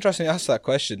 definitely. It's interesting you asked that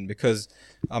question because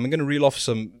I'm going to reel off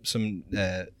some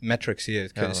metrics here,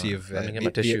 courtesy of let me get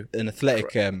my tissue. an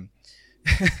athletic I'm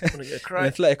gonna get a an cry.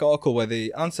 athletic article where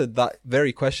they answered that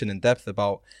very question in depth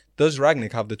about does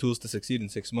Rangnick have the tools to succeed in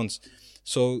 6 months?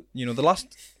 So the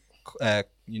last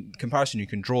comparison you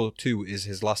can draw to is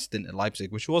his last stint at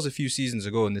Leipzig, which was a few seasons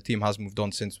ago, and the team has moved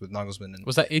on since with Nagelsmann. And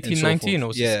Was that and 18-19 so or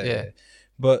was yeah, it? yeah.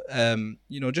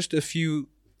 But just a few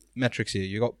metrics here.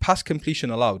 You got pass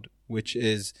completion allowed, which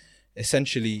is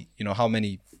essentially how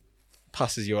many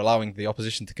passes you're allowing the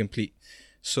opposition to complete.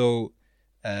 So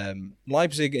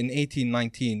Leipzig in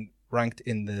 18-19 ranked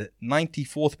in the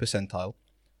 94th percentile,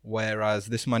 whereas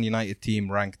this Man United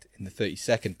team ranked in the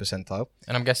 32nd percentile.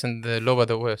 And I'm guessing the lower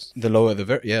the worse. The lower,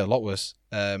 a lot worse.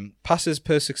 Passes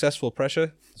per successful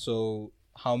pressure. So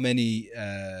how many,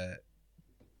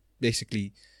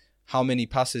 basically, how many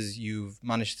passes you've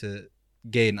managed to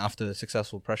gain after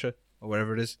successful pressure or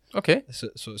whatever it is. Okay. So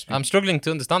to speak. I'm struggling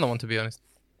to understand that one, to be honest.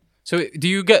 So do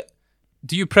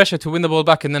you pressure to win the ball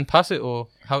back and then pass it, or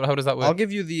how does that work? I'll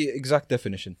give you the exact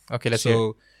definition. Okay, let's hear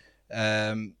it.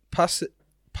 So,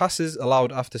 passes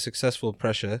allowed after successful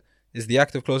pressure is the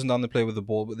act of closing down the play with the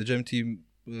ball, but the gym team,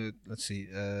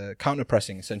 counter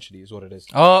pressing essentially is what it is.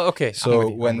 Oh, okay. I'm So with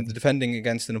you, I'm when with you. defending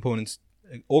against an opponent's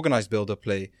organized build-up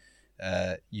play,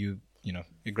 you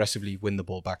aggressively win the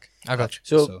ball back. I got you.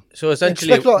 So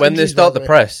essentially, Expect a lot of when they injuries, start by the the way.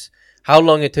 press, how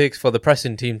long it takes for the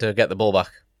pressing team to get the ball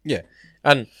back? Yeah,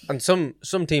 And some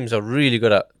teams are really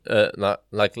good at that,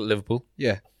 like Liverpool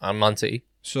yeah. and Man City.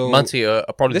 So Man City are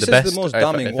probably this the best. is the most if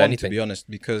damning one, anything. to be honest,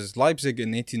 because Leipzig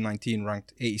in 18-19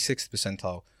 ranked 86th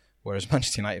percentile, whereas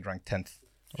Manchester United ranked 10th.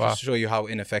 Wow. Just to show you how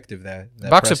ineffective their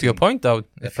Backs up pressing- your point, though.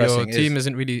 their If your pressing team is.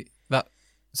 isn't really that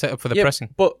set up for the Yeah, pressing.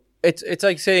 But it's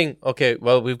like saying, okay,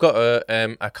 well, we've got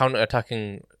a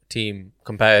counter-attacking team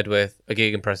compared with a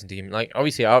gegenpressing team. Like,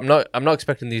 obviously, I'm not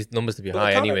expecting these numbers to be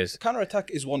high, anyways.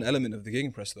 Counter-attack is one element of the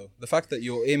gegenpress, though. The fact that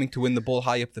you're aiming to win the ball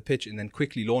high up the pitch and then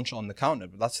quickly launch on the counter,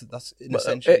 that's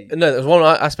essentially... No, there's one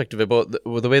aspect of it, but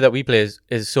the way that we play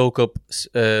is soak up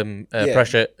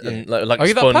pressure yeah. and like Are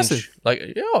you that sponge. passive? Like,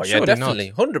 yeah, Surely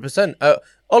definitely, 100%.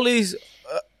 All these.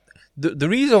 The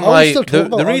reason Are we why still talking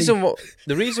about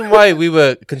the reason why we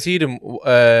were conceding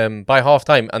by half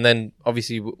time and then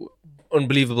obviously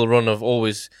unbelievable run of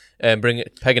always pegging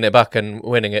it back and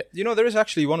winning it. There is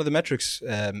actually one of the metrics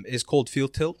is called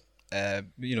field tilt.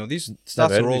 These Never stats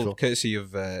heard are it all before. courtesy of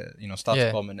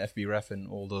Statsbomb and FBref and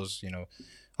all those.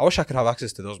 I wish I could have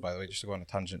access to those, by the way, just to go on a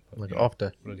tangent. But, Like you know,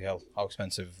 Opta. bloody hell, how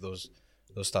expensive those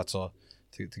stats are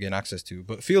to gain access to.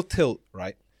 But field tilt,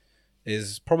 right,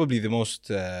 is probably the most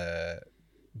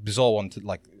bizarre one to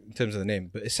like in terms of the name.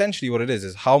 But essentially, what it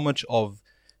is how much of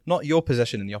not your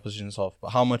possession in the opposition's half, but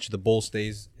how much the ball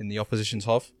stays in the opposition's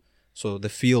half. So the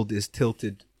field is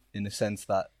tilted in the sense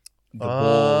that the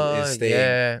ball is staying.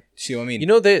 Yeah. See what I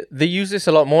mean? They use this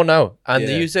a lot more now, and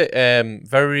they Yeah. use it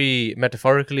very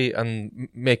metaphorically and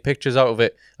make pictures out of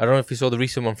it. I don't know if you saw the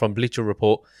recent one from Bleacher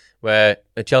Report where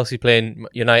Chelsea playing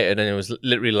United, and it was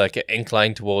literally like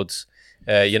inclined towards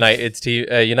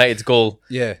United's goal.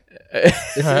 Yeah.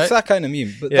 It's that kind of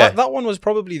meme. But Yeah. that one was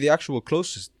probably the actual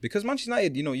closest because Manchester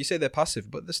United, you say they're passive,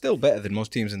 but they're still better than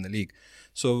most teams in the league.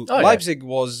 So Oh, yeah. Leipzig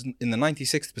was in the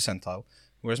 96th percentile,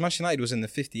 whereas Manchester United was in the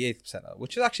 58th percentile,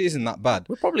 which actually isn't that bad.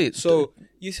 We're probably So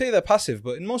you say they're passive,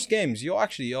 but in most games, you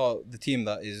actually are the team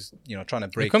that is, trying to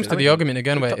break. It comes to the argument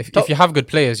again where if you have good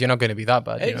players, you're not going to be that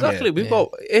bad. you know? exactly. Yeah. We've got,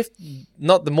 if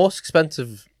not the most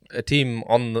expensive team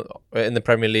in the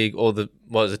Premier League, or the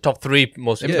top three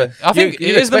most expensive. I think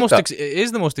You'd it is the expect most that. it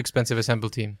is the most expensive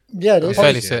assembled team. Yeah, it is.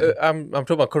 Fairly Yeah. certain. I'm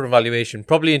talking about current valuation,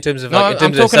 probably in terms of No, like in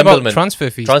I'm terms of talking about assemblement. transfer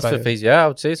fees. Transfer by the way. fees. Yeah, I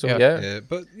would say so. Yeah. Yeah.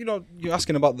 But you're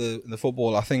asking about the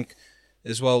football. I think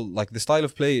as well, like the style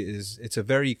of play it's a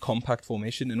very compact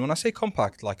formation. And when I say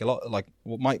compact, like a lot, like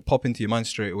what might pop into your mind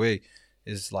straight away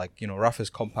is like Rafa's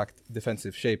compact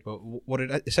defensive shape. But what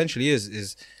it essentially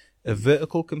is a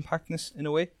vertical compactness in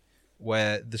a way,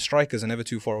 where the strikers are never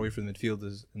too far away from the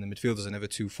midfielders, and the midfielders are never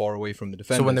too far away from the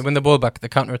defenders. So when they win the ball back, the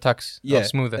counter attacks are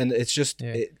smoother. And it's just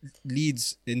Yeah. it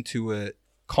leads into a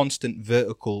constant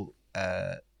vertical,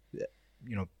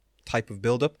 type of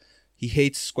build up. he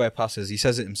hates square passes. He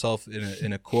says it himself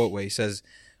in a quote where he says,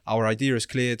 "Our idea is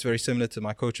clear. It's very similar to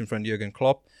my coaching friend Jurgen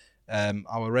Klopp.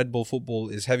 Our Red Bull football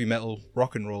is heavy metal,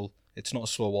 rock and roll. It's not a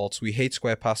slow waltz. We hate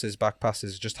square passes, back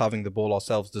passes. Just having the ball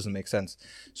ourselves doesn't make sense.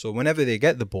 So whenever they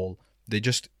get the ball, they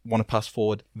just want to pass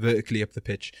forward vertically up the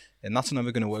pitch. And that's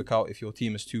never going to work out if your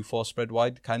team is too far spread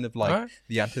wide. Kind of like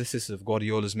the antithesis of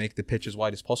Guardiola's make the pitch as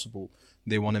wide as possible.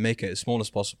 They want to make it as small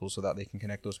as possible so that they can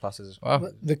connect those passes. Wow.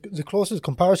 The closest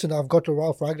comparison I've got to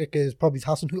Ralph Ragnick is probably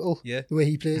Hasenhüttl, Yeah. the way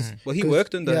he plays. Well, he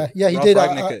worked under he Ralph did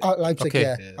Rangnick at Leipzig, Okay.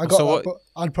 yeah. Yeah. I got So that, what- but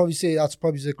I'd probably say that's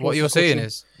probably the closest. What you're saying coaching.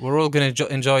 is we're all going to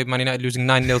enjoy Man United losing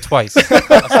 9-0 twice. That's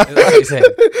what you're saying.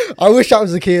 I wish that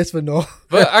was the case, but no.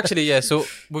 But actually, yeah, so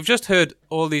we've just heard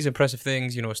all these impressive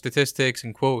things, statistics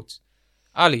and quotes.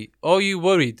 Ali, are you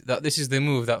worried that this is the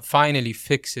move that finally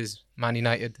fixes Man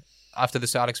United after the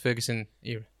Sir Alex Ferguson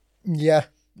era? Yeah,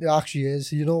 it actually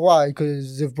is. You know why?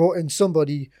 Because they've brought in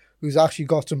somebody who's actually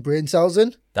got some brain cells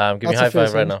in. Damn, give me a That's high the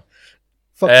first five right thing. now.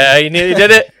 Fuck You nearly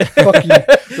did it. Fuck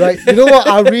you. Right. You know what?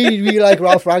 I really, really like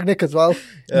Ralph Ragnick as well.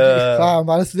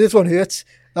 Man, this one hurts.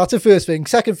 That's the first thing.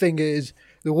 Second thing is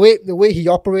the way he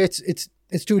operates. It's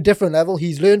to a different level.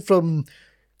 He's learned from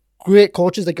great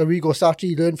coaches like Arrigo Sacchi.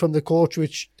 He learned from the coach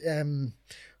which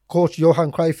coach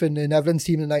Johan Cruyff in the Netherlands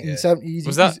team in the 1970s.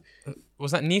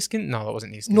 Was that Nieskin? No, that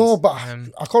wasn't Nieskin. No, but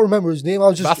I can't remember his name.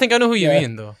 but I think I know who you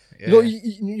mean, though. Yeah.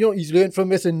 He's learned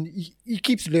from it, and he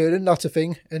keeps learning. That's a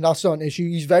thing, and that's not an issue.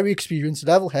 He's very experienced,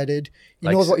 level-headed. He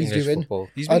knows what he's doing.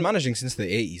 He's been managing since the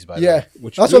 80s, by the Yeah, way.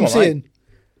 Which that's blew what I'm my saying.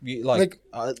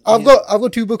 mind. I've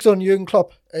got 2 books on Jurgen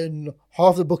Klopp, and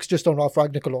half the books just on Ralph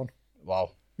Ragnick alone.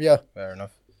 Wow, Yeah, fair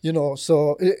enough.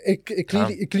 So it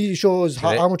clearly shows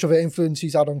how much of an influence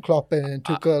he's had on Klopp and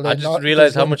Tuchel. I just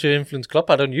realised how much influence Klopp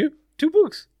had on you. 2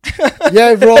 books.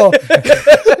 Yeah, bro.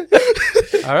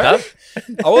 All right.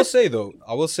 I will say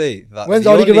that When's the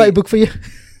Ali gonna only- write a book for you?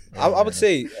 I would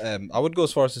say I would go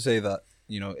as far as to say that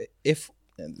if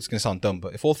it's going to sound dumb,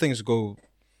 but if all things go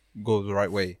the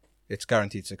right way, it's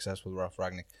guaranteed success with Ralph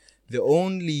Ragnick. The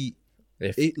only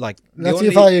Let's see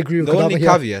if I agree with the only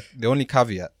Kadaba here.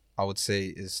 caveat I would say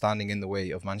is standing in the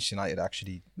way of Manchester United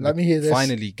actually Let me hear this.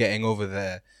 finally getting over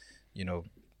their,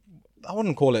 I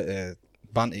wouldn't call it a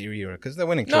banter era because they're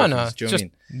winning No, trophies. no, do you know what I just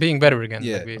mean? being better again.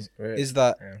 Yeah. like we- Is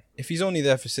that if he's only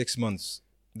there for 6 months,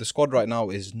 the squad right now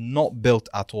is not built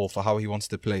at all for how he wants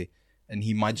to play, and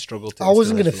he might struggle to. I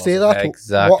wasn't instill going to his say philosophy. that.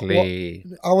 Exactly.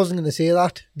 I wasn't going to say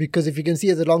that because if you can see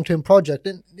it as a long-term project,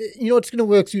 then it's going to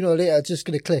work sooner or later. It's just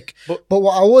going to click. But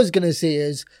what I was going to say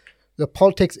is the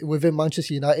politics within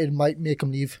Manchester United might make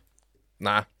him leave.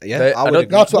 Nah. Yeah, I would don't-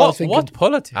 agree. That's what I was thinking. What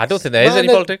politics? I don't think there is Man, any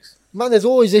that- politics. Man, there's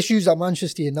always issues at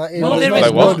Manchester United. No, There's there not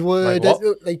is. Like Woodward,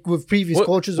 what? like with previous Wood-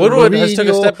 coaches. Woodward has took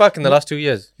a Mourinho. step back in the last 2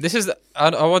 years. This is. I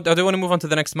do want to move on to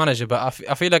the next manager, but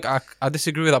I feel like I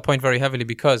disagree with that point very heavily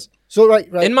because, So right.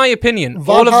 in my opinion,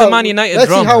 Van all of the Gaal- Man United Let's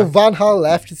drama. see how Van Gaal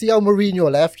left. See how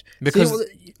Mourinho left. Because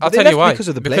See, I'll they tell you left why. because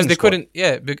of the because playing they squad. couldn't.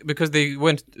 Yeah, because they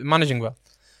weren't managing well.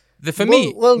 For Well-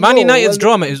 me, well, Man no, United's well,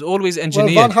 drama is always well,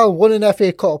 engineered. Van Gaal won an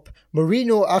FA Cup.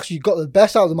 Mourinho actually got the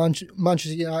best out of the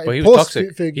Manchester United. But he was post-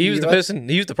 toxic. for- He was the era. person.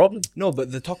 He was the problem. No,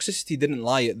 but the toxicity didn't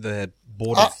lie at the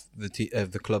board Ah.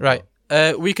 of the club. Right.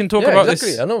 We can talk Yeah, about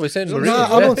exactly. this. I know we're saying No, Mourinho.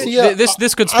 I don't see it.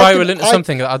 This could I spiral think- into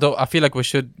something that I feel like we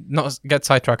should not get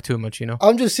sidetracked too much.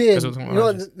 I'm just saying, Because we're talking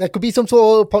about there could be some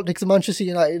sort of politics in Manchester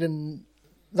United, and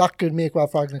that could make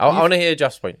Ralph Ragnick I leave. want to hear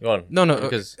Jeff's point. Go on. No.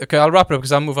 Because Okay, I'll wrap it up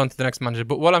because I'll move on to the next manager.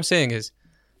 But what I'm saying is,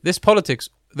 this politics.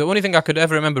 The only thing I could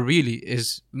ever remember really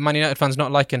is Man United fans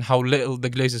not liking how little the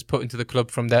Glazers put into the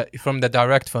club from their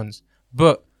direct funds.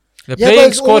 But the Yeah, but playing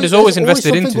there's squad is always there's invested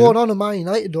something into. going on in Man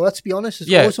United, though. Let's be honest. There's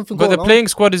Yeah, always something but going the on. playing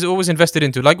squad is always invested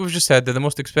into. Like we've just said, they're the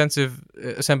most expensive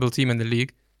assembled team in the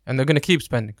league, and they're going to keep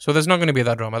spending. So there's not going to be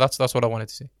that drama. That's what I wanted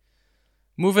to say.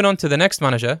 Moving on to the next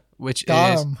manager, which is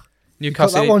Damn, he cut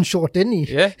Newcastle. that one short, didn't he?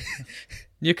 Yeah,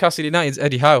 Newcastle United's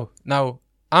Eddie Howe. Now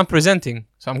I'm presenting,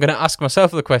 so I'm going to ask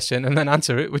myself the question and then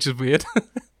answer it, which is weird.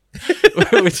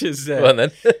 Which is, go on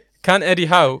then. can Eddie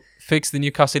Howe fix the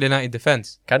Newcastle United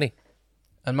defense? Can he?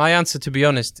 And my answer, to be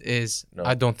honest, is No.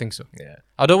 I don't think so. Yeah.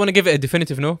 I don't want to give it a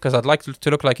definitive no because I'd like to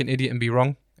look like an idiot and be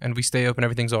wrong, and we stay up and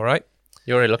everything's all right.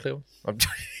 You already looked at him.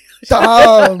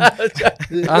 Damn,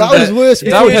 that was worse. that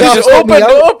before was you just just cut me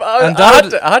opened out. up. And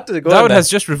I had to go. Dawood on there. has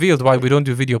just revealed why we don't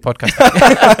do video podcasts.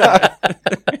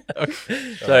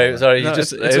 Sorry. No, You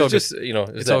just. it's It all was just. You know.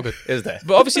 It's all good. Is there?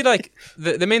 But obviously, like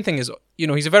the main thing is,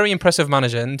 he's a very impressive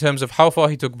manager in terms of how far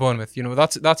he took Bournemouth.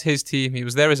 That's his team. He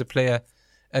was there as a player,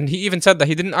 and he even said that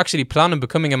he didn't actually plan on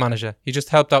becoming a manager. He just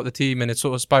helped out the team, and it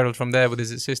sort of spiraled from there with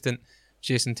his assistant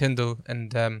Jason Tyndall.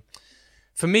 And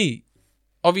for me,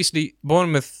 obviously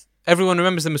Bournemouth, everyone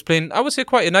remembers them as playing, I would say,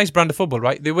 quite a nice brand of football,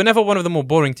 right? They were never one of the more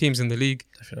boring teams in the league.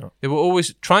 Definitely not. They were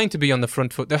always trying to be on the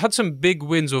front foot. They had some big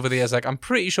wins over the years. Like, I'm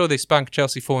pretty sure they spanked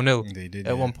Chelsea 4-0 They did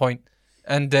at one point.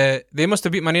 And they must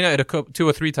have beat Man United 2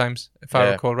 or 3 times, if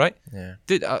I recall, right? Yeah.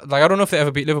 I don't know if they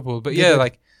ever beat Liverpool, but They yeah, did.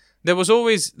 like there was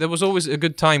always a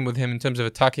good time with him in terms of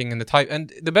attacking and the type.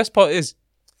 And the best part is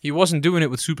he wasn't doing it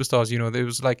with superstars. You know, there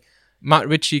was like Matt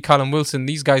Ritchie, Callum Wilson.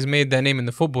 These guys made their name in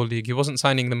the football league. He wasn't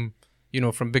signing them, you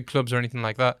know, from big clubs or anything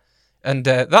like that. And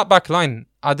that back line,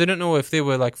 I didn't know if they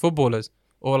were like footballers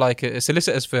or like a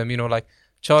solicitor's firm. You know, like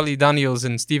Charlie Daniels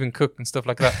and Stephen Cook and stuff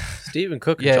like that. Stephen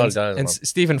Cook and Yeah, Charlie and, Daniels. and man.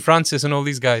 Stephen Francis and all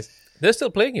these guys. They're still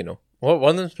playing, you know. One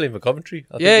of them's playing for Coventry.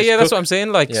 I think Yeah, it's that's Cook. what I'm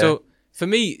saying. Like, Yeah. so for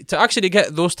me to actually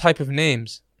get those type of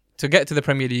names to get to the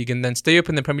Premier League and then stay up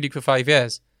in the Premier League for 5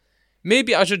 years,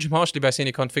 maybe I judge him harshly by saying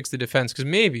he can't fix the defense because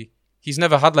maybe he's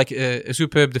never had like a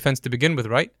superb defense to begin with,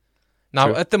 right? Now,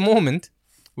 True. at the moment,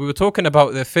 we were talking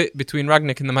about the fit between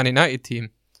Ragnick and the Man United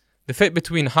team. The fit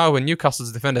between Howe and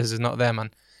Newcastle's defenders is not there, man.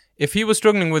 If he was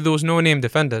struggling with those no-name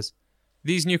defenders,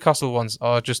 these Newcastle ones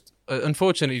are just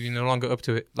unfortunately no longer up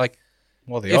to it. Like,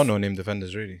 Well, they If- are no-name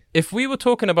defenders, really. if we were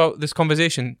talking about this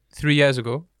conversation 3 years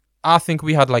ago, I think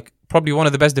we had like probably one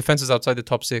of the best defenses outside the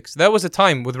top 6. There was a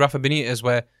time with Rafa Benitez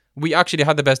where we actually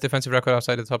had the best defensive record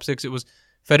outside the top 6. It was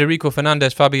Federico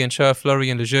Fernandez, Fabian Schär,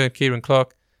 Florian Lejeune, Kieran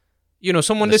Clark. You know,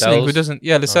 someone listening who Lascelles. doesn't...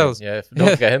 Yeah, Lascelles. Yeah, don't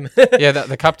forget him. Yeah,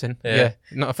 the captain. Yeah. Yeah,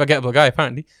 not a forgettable guy,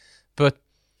 apparently. But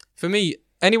for me,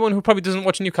 anyone who probably doesn't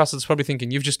watch Newcastle is probably thinking,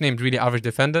 you've just named really average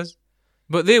defenders.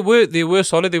 But they were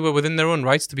solid. They were within their own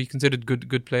rights to be considered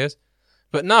good players.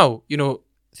 But now, you know,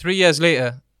 3 years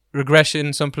later,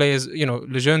 regression, some players, you know,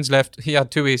 Lejeune's left. He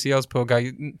had 2 ACLs, poor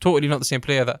guy. Totally not the same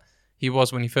player that he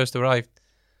was when he first arrived.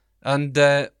 And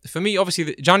for me, obviously,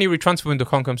 the January transfer window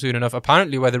can't come soon enough.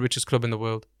 Apparently, we're the richest club in the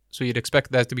world. So you'd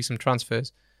expect there to be some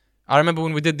transfers. I remember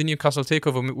when we did the Newcastle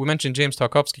takeover, we mentioned James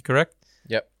Tarkowski, correct?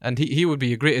 Yep. And he would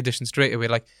be a great addition straight away.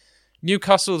 Like,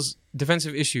 Newcastle's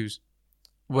defensive issues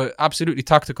were absolutely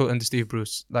tactical under Steve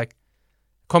Bruce. Like,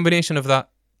 combination of that,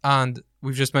 and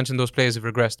we've just mentioned those players have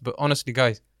regressed. But honestly,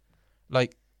 guys,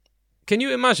 like, can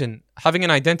you imagine having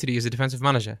an identity as a defensive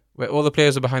manager where all the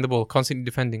players are behind the ball, constantly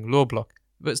defending, low block,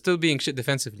 but still being shit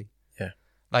defensively? Yeah.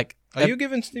 Like, Are you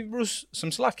giving Steve Bruce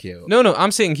some slack here? No,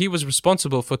 I'm saying he was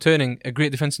responsible for turning a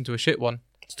great defense into a shit one.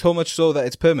 It's so much so that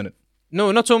it's permanent.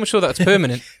 No, not so much so that it's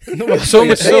permanent. So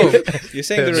much so, You're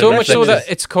saying there so are much so reflexes. that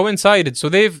it's coincided. So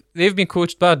they've been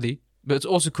coached badly, but it's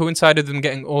also coincided them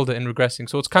getting older and regressing.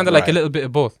 So it's kind of like a Right. little bit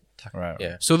of both. Right.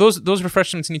 Yeah. So those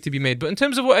refreshments need to be made. But in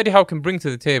terms of what Eddie Howe can bring to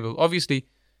the table, obviously,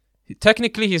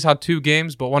 technically he's had 2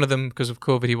 games, but one of them because of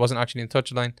COVID he wasn't actually in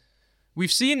touchline.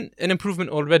 We've seen an improvement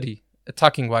already,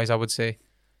 attacking wise, I would say.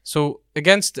 So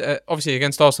against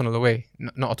Arsenal away,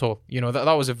 not at all. You know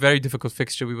that was a very difficult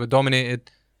fixture. We were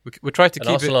dominated. We tried to And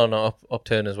keep Arsenal on an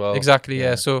upturn as well. exactly.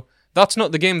 Yeah. So that's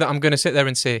not the game that I'm going to sit there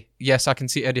and say yes, I can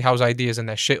see Eddie Howe's ideas and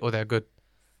they're shit or they're good.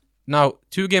 Now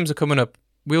 2 games are coming up.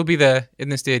 We'll be there in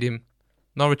the stadium.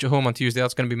 Norwich at home on Tuesday.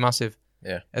 That's going to be massive.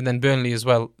 Yeah. And then Burnley as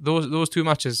well. Those 2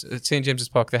 matches at St James's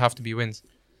Park, they have to be wins.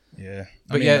 Yeah.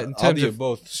 But yeah, in I'll terms be of- at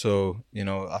both. So, you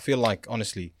know, I feel like,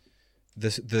 honestly,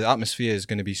 the atmosphere is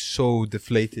going to be so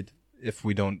deflated if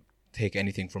we don't take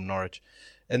anything from Norwich.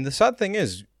 And the sad thing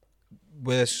is,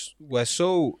 we're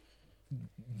so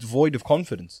void of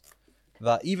confidence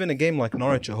that even a game like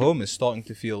Norwich at home is starting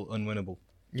to feel unwinnable.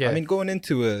 Yeah. I mean, going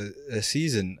into a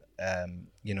season,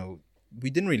 you know, we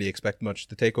didn't really expect much.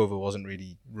 The takeover wasn't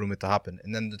really rumored to happen.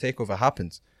 And then the takeover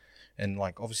happens. And,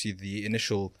 like, obviously the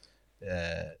initial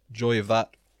joy of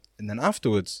that. And then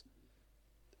afterwards,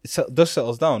 dust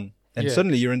settles down. And Yeah.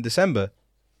 suddenly you're in December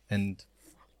and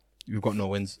you've got no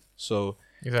wins. So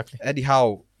exactly. Eddie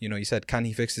Howe, you know, you said, can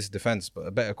he fix this defense? But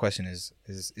a better question is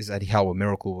Eddie Howe a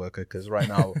miracle worker? Because right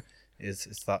now, it's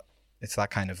that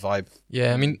kind of vibe.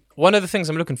 Yeah, I mean, one of the things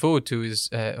I'm looking forward to is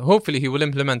hopefully he will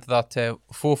implement that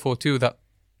 4-4-2 that,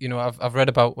 you know, I've read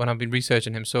about when I've been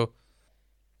researching him. So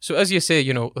as you say,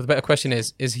 you know, the better question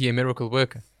is he a miracle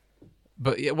worker?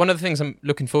 But yeah, one of the things I'm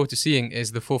looking forward to seeing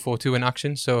is the 4-4-2 in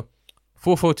action. So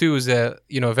 4-4-2 is a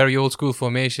very old school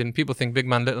formation. People think big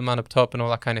man, little man up top and all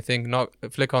that kind of thing, not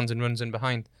flick-ons and runs in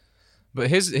behind. But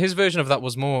his version of that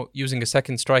was more using a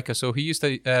second striker. So he used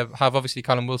to have obviously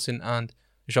Callum Wilson and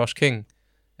Josh King.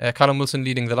 Callum Wilson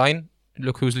leading the line.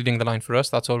 Look who's leading the line for us.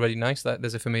 That's already nice.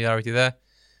 There's a familiarity there.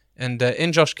 And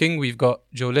in Josh King, we've got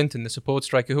Joe Linton, the support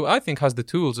striker, who I think has the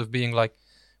tools of being like,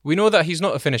 we know that he's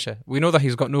not a finisher. We know that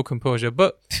he's got no composure.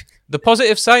 But the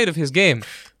positive side of his game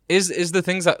is the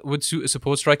things that would suit a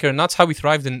support striker. And that's how he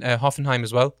thrived in Hoffenheim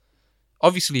as well.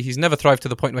 Obviously, he's never thrived to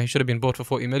the point where he should have been bought for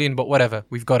 40 million, but whatever.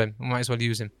 We've got him. We might as well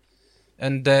use him.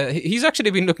 And he's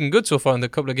actually been looking good so far in the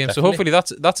couple of games. Definitely. So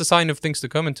hopefully that's a sign of things to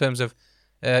come in terms of,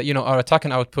 our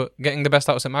attacking output, getting the best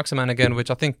out of St. Maximan again, which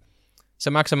I think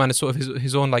St. Maximan is sort of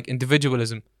his own like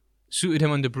individualism. Suited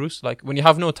him under Bruce. Like when you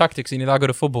have no tactics and you're that good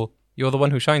at football, you're the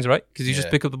one who shines, right? Because you just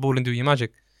pick up the ball and do your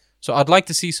magic. So I'd like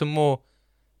to see some more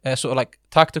sort of like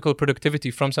tactical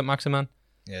productivity from St. Maximan.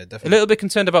 Yeah, A definitely. little bit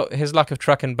concerned about his lack of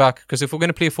tracking back, because if we're going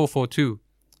to play 4-4-2,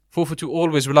 4-4-2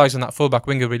 always relies on that fullback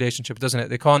winger relationship, doesn't it?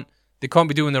 They can't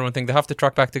be doing their own thing. They have to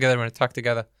track back together and attack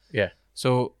together. Yeah.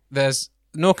 So there's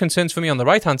no concerns for me on the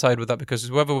right hand side with that, because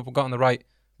whoever we've got on the right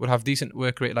will have decent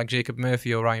work rate like Jacob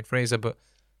Murphy or Ryan Fraser, but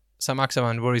Sam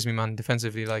Maximan worries me, man,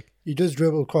 defensively. Like He does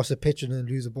dribble across the pitch and then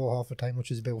lose the ball half the time, which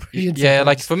is a bit worrying. yeah,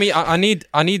 like sometimes. for me,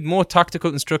 I need more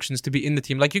tactical instructions to be in the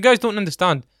team. Like you guys don't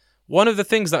understand. One of the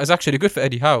things that is actually good for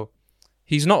Eddie Howe,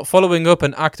 he's not following up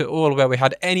an act at all where we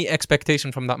had any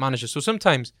expectation from that manager. So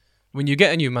sometimes when you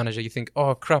get a new manager, you think,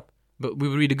 oh crap, but we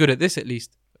were really good at this at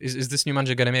least. Is this new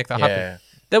manager going to make that happen?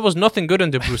 There was nothing good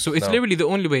under Bruce, so it's No. literally the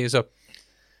only way is up.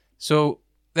 So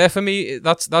there for me,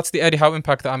 that's the Eddie Howe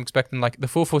impact that I'm expecting, like the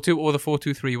 4-4-2 or the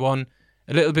 4-2-3-1,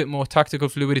 a little bit more tactical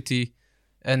fluidity,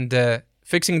 and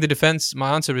fixing the defense.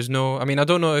 My answer is no. I mean, I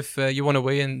don't know if you want to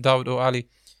weigh in, Dawood or Ali,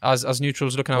 as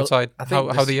neutrals looking Well, outside, I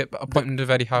think how the appointment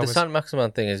of Eddie Howe The is. Saint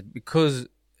Maximan thing is because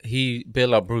he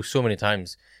bailed out Bruce so many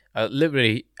times.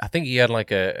 Literally, I think he had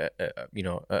like a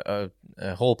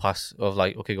whole pass of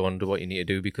like, okay, go on, do what you need to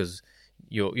do because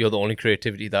you're the only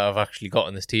creativity that I've actually got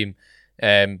in this team.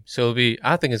 So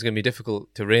I think it's going to be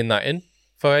difficult to rein that in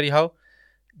for Eddie Howe,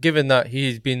 given that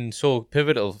he's been so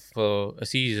pivotal for a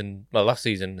season, well, last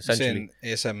season essentially.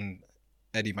 Saying ASM and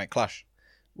Eddie might clash.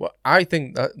 Well, I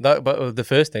think that but the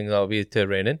first thing that'll be to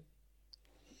rein in,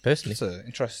 personally. It's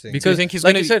interesting. Do you think he's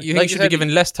like going you to? said- You like think he you should be said,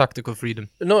 given less tactical freedom?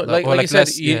 No, like or you said,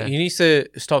 less, he needs to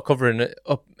start covering it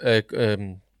up,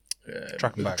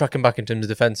 tracking back in terms of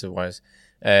defensive wise.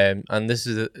 And this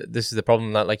is the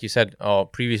problem that, like you said, our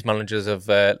previous managers have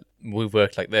we've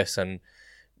worked like this, and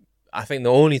I think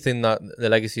the only thing that the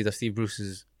legacy that Steve Bruce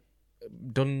has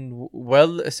done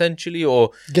well, essentially,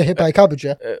 or Get hit by a cabbage,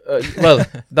 yeah? well,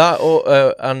 that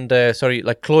or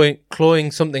like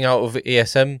clawing something out of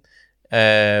ASM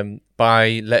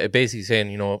by basically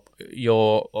saying,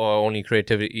 your only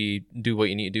creativity, do what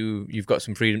you need to do. You've got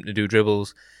some freedom to do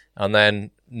dribbles, and then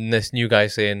this new guy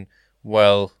saying,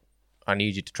 well, I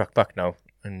need you to track back now.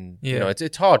 And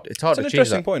it's hard. It's hard It's an to change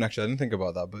interesting that. point, actually. I didn't think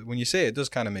about that, but when you say it, it does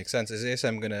kind of make sense. Is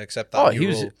ASM going to accept that? Oh, new he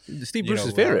was role? Steve you Bruce's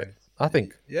know, favorite, I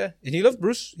think. Yeah, and he loved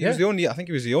Bruce. He was the only. I think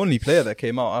he was the only player that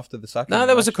came out after the sacking. No,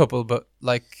 there was a couple, but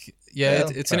like, Yeah,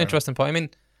 it's fair an enough. interesting point. I mean,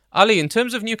 Ali, in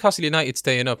terms of Newcastle United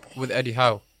staying up with Eddie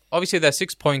Howe, obviously they're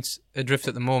 6 points adrift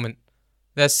at the moment.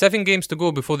 There's 7 games to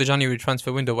go before the January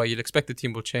transfer window, where you'll expect the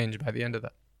team will change by the end of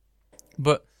that.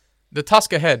 But the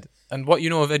task ahead, and what you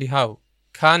know of Eddie Howe,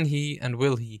 can he and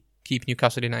will he keep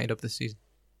Newcastle United up this season?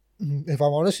 If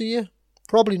I'm honest with you,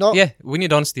 probably not. Yeah, we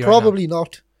need honesty. Probably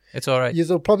not. It's all right.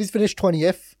 You'll probably finish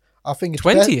 20th. I think it's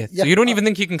 20th. Yeah, So you don't even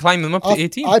think you can climb them up to I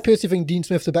 18th? I personally think Dean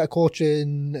Smith's a better coach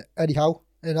than Eddie Howe.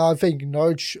 And I think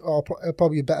Norwich are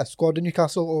probably a better squad than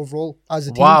Newcastle overall as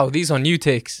a team. Wow, these are new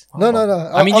takes. No.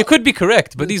 I mean, you could be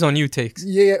correct, but these are new takes.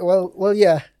 Yeah, well,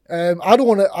 yeah. I don't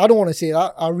want to say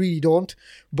that. I really don't.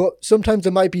 But sometimes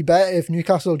it might be better if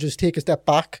Newcastle just take a step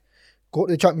back, go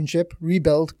to the Championship,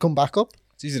 rebuild, come back up.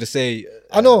 It's easy to say.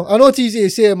 I know it's easy to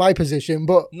say in my position,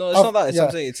 but No, it's not that. It's yeah.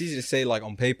 I'm saying it's easy to say like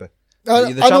on paper.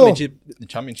 I The know.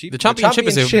 championship. The championship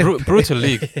is a brutal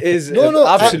league. is No,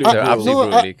 absolutely absolutely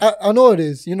brutal league. I know it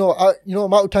is.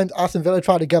 Amount of times Aston Villa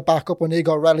tried to get back up when they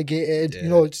got relegated.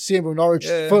 Yeah. Same with Norwich,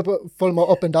 Yeah. Fulham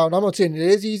are up and down. I'm not saying it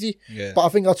is easy, Yeah. but I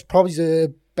think that's probably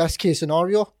the best case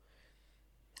scenario.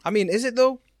 I mean, is it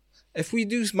though? If we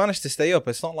do manage to stay up,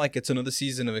 it's not like it's another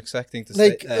season of expecting to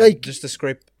Like- stay, like- just to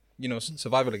scrape,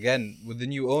 survival again with the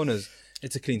new owners.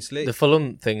 It's a clean slate. The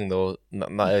Fulham thing, though,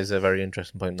 that is a very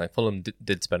interesting point. Like Fulham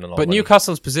did spend a lot. But of money.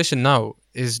 Newcastle's position now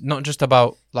is not just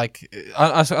about, like,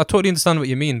 I totally understand what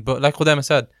you mean, but like Rodema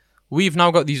said, we've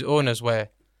now got these owners where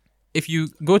if you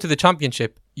go to the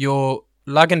Championship, you're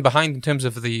lagging behind in terms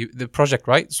of the project,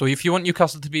 right? So if you want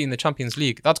Newcastle to be in the Champions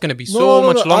League, that's going to be so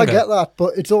much longer. I get that,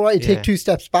 but it's all right to Yeah. take 2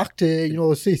 steps back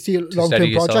to see a long steady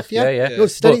term yourself. project. Yeah.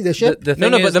 Steady But the ship. the No,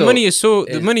 thing but is, the though,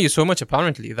 money is so much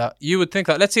apparently that you would think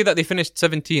that, let's say that they finished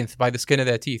 17th by the skin of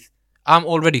their teeth. I'm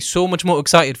already so much more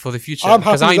excited for the future I'm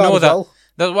happy because I with that know as that. well.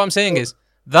 That's what I'm saying is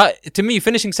that to me,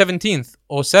 finishing 17th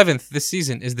or 7th this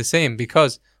season is the same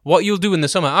because What you'll do in the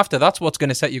summer after, that's what's going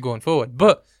to set you going forward.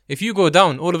 But if you go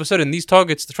down, all of a sudden, these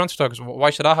targets, the transfer targets, why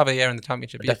should I have a year in the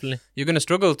championship? Definitely. You're going to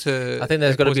struggle to... I think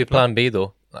there's got to be a plan B,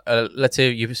 though. Let's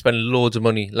say you spend loads of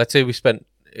money. Let's say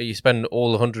you spend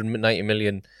all 190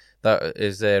 million that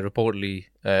is reportedly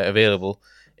available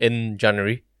in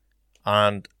January,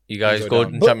 and you guys go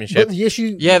in championship. But the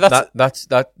issue... Yeah,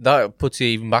 that puts you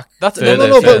even back. That's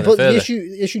No, but the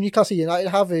issue Newcastle United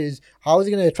have is, how are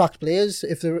they going to attract players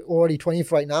if they're already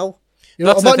 20th right now? You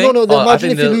know, That's the thing.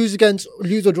 Imagine if you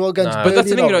lose or draw against But that's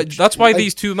the thing, right? That's why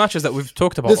these two matches that we've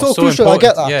talked about are so crucial. important. I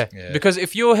get that. Yeah, because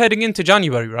if you're heading into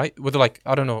January, right, with like,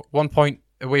 I don't know, 1 point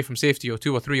away from safety or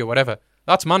 2 or 3 or whatever,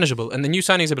 that's manageable. And the new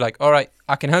signings will be like, all right,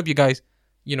 I can help you guys,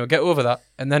 get over that,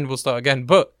 and then we'll start again.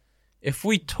 But if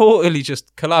we totally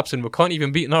just collapse and we can't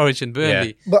even beat Norwich and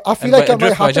Burnley, but I feel like that might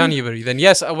by happen. January, then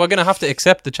yes, we're going to have to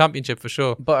accept the championship for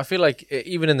sure. But I feel like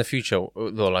even in the future,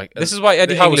 though, like this is why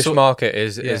Eddie the Howe English market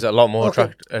is a lot more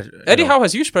attractive. Eddie Howe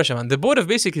has huge pressure, man. The board have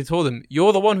basically told him,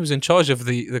 you're the one who's in charge of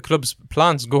the club's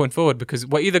plans going forward, because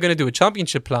we're either going to do a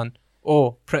championship plan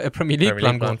or a Premier League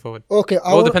plan going forward. Okay,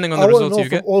 depending on the results you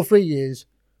get. All 3 years,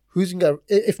 who's going to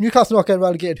get... If Newcastle not getting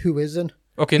relegated, who isn't?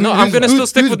 Okay, I'm going to still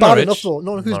stick with Norwich.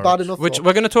 Who's bad enough? Which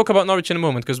we're going to talk about Norwich in a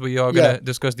moment, because we are going to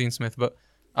discuss Dean Smith. But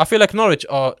I feel like Norwich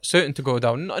are certain to go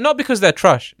down. Not because they're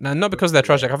trash. Not because they're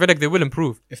trash. Like, I feel like they will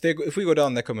improve. If we go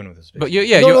down, they're coming with us. But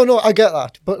no, I get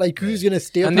that. But like, who's going to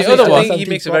stay? And the other one, I think he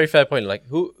makes a very fair point. Like,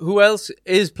 who else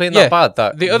is playing that bad?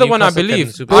 That the other one, I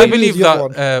believe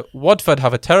that Watford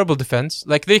have a terrible defense.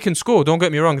 Like, they can score. Don't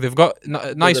get me wrong. They've got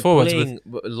nice forwards, playing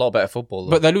a lot better football.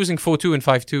 But they're losing 4-2 and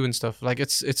 5-2 and stuff. Like,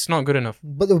 it's not good enough.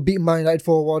 But they've beaten Man United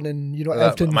 4-1 and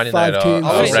Everton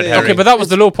 5-2. Okay, but that was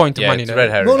the low point of Man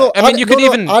United. No, I mean, you could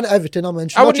even and Everton. I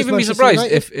wouldn't even be surprised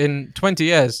if in 20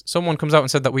 years someone comes out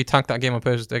and said that we tanked that game on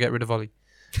purpose to get rid of Ollie.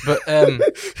 But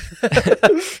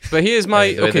but here's my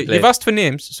you've asked for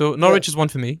names, so Norwich is one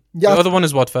for me. The other one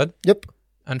is Watford. Yep.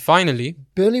 And finally,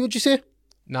 Burnley, would you say?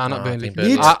 Nah, not Burnley.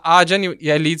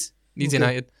 Leeds? Leeds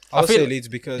United. I'll say Leeds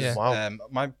because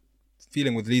my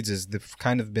feeling with Leeds is they've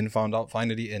kind of been found out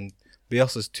finally, and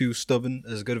Bielsa's too stubborn,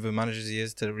 as good of a manager as he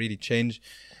is, to really change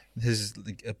his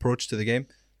approach to the game.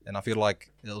 And I feel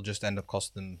like it'll just end up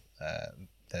costing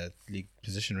their league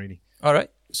position, really. All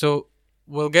right. So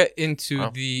we'll get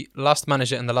into the last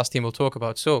manager and the last team we'll talk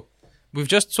about. So we've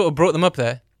just sort of brought them up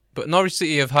there. But Norwich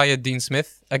City have hired Dean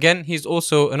Smith. Again, he's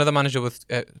also another manager with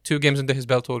 2 games under his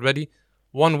belt already.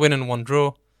 1 win and 1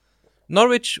 draw.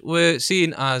 Norwich were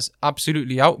seen as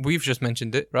absolutely out. We've just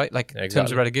mentioned it, right? Like, in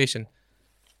terms of relegation.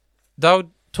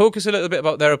 Dowd, talk us a little bit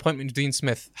about their appointment of Dean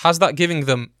Smith. Has that given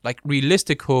them like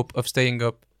realistic hope of staying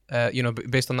up,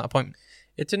 based on that appointment?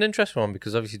 It's an interesting one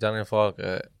because obviously Daniel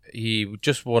Farke, he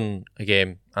just won a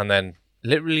game and then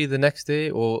literally the next day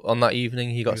or on that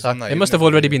evening he got sacked. It must have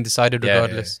already been decided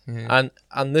regardless. Yeah.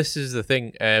 And this is the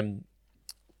thing,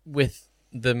 with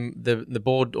the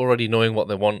board already knowing what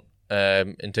they want,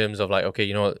 in terms of like, okay,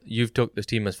 you've took this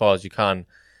team as far as you can.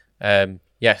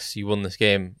 Yes, you won this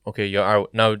game. Okay, you're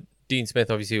out now. Dean Smith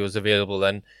obviously was available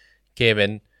then, came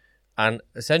in, and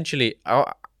essentially,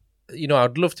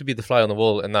 I'd love to be the fly on the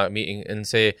wall in that meeting and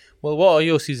say, well, what are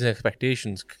your season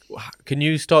expectations? Can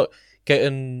you start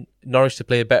getting Norwich to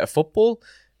play better football?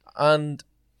 And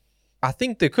I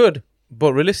think they could,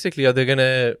 but realistically, are they going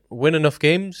to win enough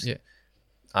games? Yeah.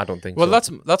 I don't think so. Well,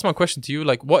 that's my question to you.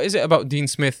 Like, what is it about Dean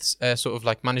Smith's sort of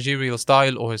like managerial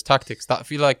style or his tactics that I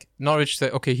feel like Norwich say,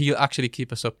 okay, he'll actually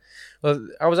keep us up? Well,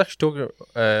 I was actually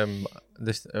talking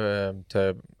this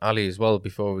to Ali as well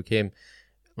before we came.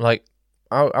 Like,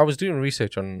 I was doing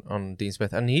research on Dean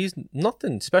Smith, and he's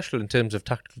nothing special in terms of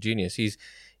tactical genius. He's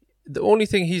the only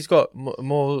thing he's got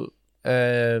more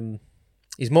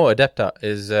he's more adept at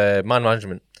is man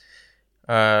management.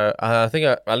 I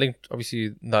think I linked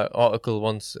obviously that article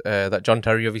once that John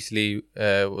Terry obviously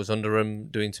was under him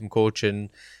doing some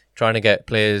coaching, trying to get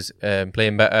players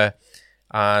playing better.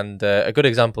 And a good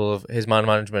example of his man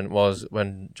management was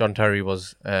when John Terry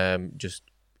was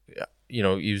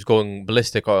he was going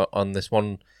ballistic on this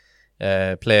one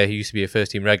player who used to be a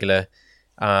first team regular,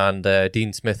 and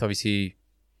Dean Smith obviously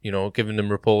giving them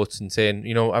reports and saying,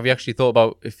 have you actually thought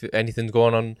about if anything's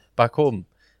going on back home?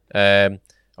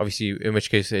 Obviously, in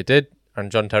which case it did. And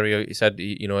John Terry, he said,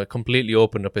 it completely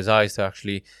opened up his eyes to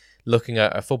actually looking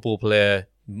at a football player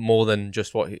more than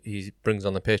just what he brings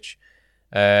on the pitch.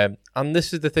 And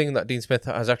this is the thing that Dean Smith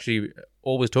has actually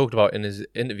always talked about in his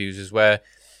interviews, is where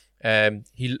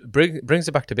he brings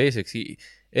it back to basics.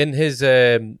 In his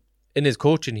in his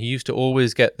coaching, he used to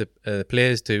always get the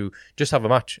players to just have a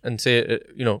match and say,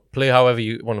 play however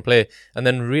you want to play, and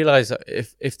then realize that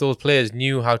if those players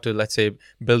knew how to, let's say,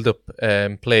 build up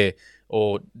play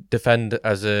or defend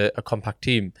as a compact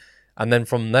team, and then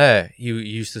from there he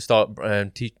used to start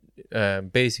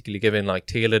basically giving like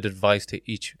tailored advice to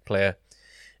each player.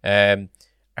 I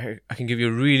can give you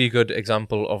a really good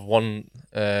example of one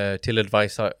tailored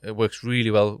advice that works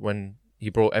really well when he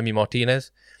brought Emi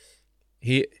Martinez.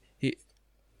 He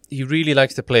really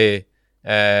likes to play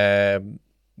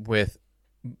with.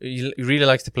 He really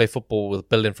likes to play football with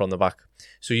building from the back.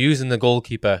 So using the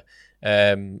goalkeeper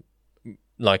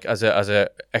like as a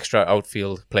extra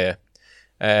outfield player.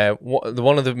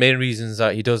 One of the main reasons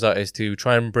that he does that is to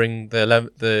try and bring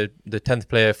the 10th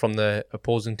player from the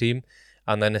opposing team,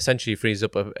 and then essentially frees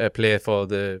up a player for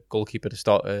the goalkeeper to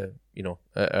start an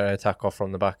attack off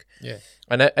from the back. Yeah.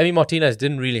 And Emi Martinez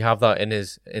didn't really have that in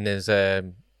his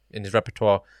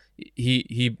repertoire.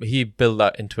 He built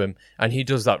that into him, and he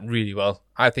does that really well.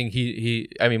 I think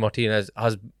Emi Martinez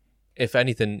has, if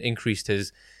anything, increased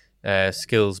his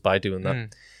skills by doing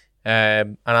that.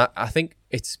 And I think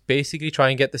it's basically try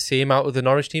and get the same out of the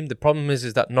Norwich team. The problem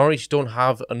is that Norwich don't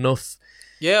have enough.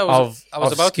 Yeah, I was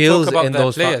about to talk about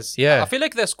their players. Yeah, I feel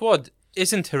like their squad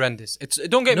isn't horrendous.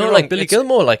 Don't get me wrong. Like Billy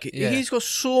Gilmore, he's got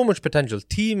so much potential,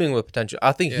 teeming with potential.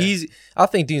 I think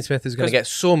Dean Smith is going to get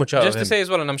so much out of him. Just to say as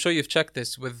well, and I'm sure you've checked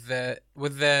this with their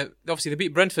obviously they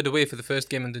beat Brentford away for the first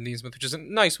game under Dean Smith, which is a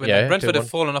nice win. Yeah, Brentford have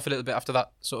fallen off a little bit after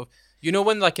that sort of.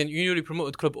 When like a newly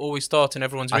promoted club always starts and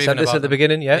everyone's raving about it. I said this at the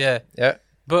beginning. Yeah.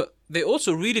 But they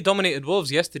also really dominated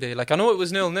Wolves yesterday. Like I know it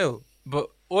was 0-0,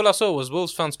 but all I saw was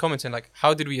Wolves fans commenting like,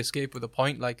 "How did we escape with a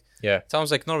point?" Like,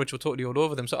 sounds like Norwich were totally all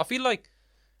over them. So I feel like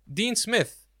Dean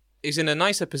Smith is in a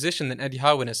nicer position than Eddie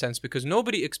Howe in a sense because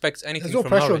nobody expects anything from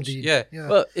pressure Norwich. on Dean. Yeah.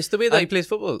 Well, it's the way that he plays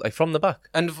football, like from the back.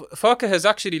 And Farke has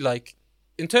actually like,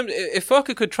 in terms, if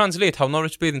Farke could translate how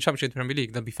Norwich played in Championship and Premier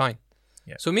League, that'd be fine.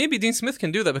 Yeah. So maybe Dean Smith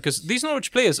can do that because these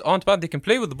Norwich players aren't bad. They can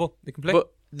play with the ball. They can play. But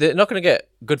they're not going to get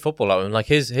good football out of him. Like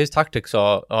his tactics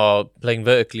are playing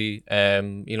vertically.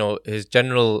 His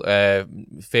general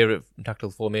favourite tactical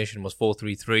formation was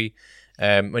 4-3-3.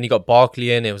 When he got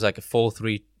Barkley in, it was like a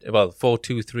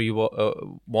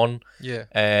 4-2-3-1.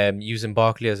 Yeah. Using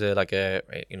Barkley as a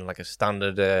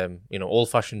standard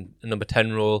old-fashioned number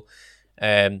 10 role.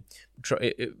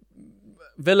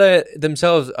 Villa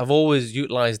themselves have always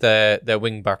utilised their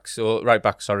wing backs or right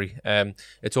backs. Sorry,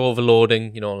 it's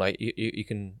overloading. Like you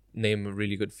can name a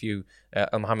really good few.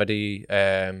 Mohamedi,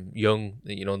 Young.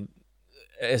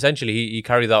 Essentially he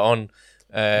carried that on,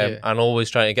 and always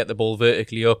trying to get the ball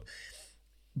vertically up.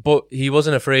 But he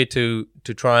wasn't afraid to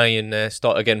try and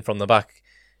start again from the back.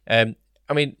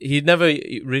 He'd never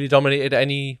really dominated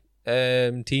any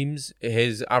teams.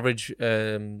 His average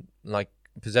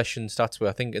possession stats were,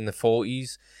 I think, in the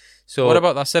 40s. So what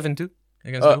about that 7-2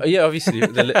 against Liverpool? Yeah, obviously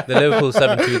the Liverpool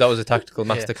 7-2, that was a tactical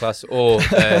masterclass or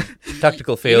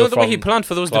tactical fail. The way he planned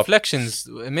for those deflections,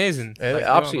 amazing.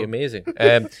 Absolutely amazing.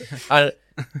 And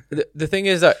the thing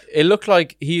is that it looked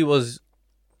like his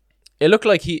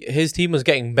team was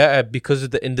getting better because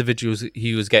of the individuals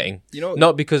he was getting,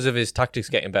 not because of his tactics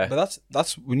getting better. But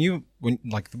that's when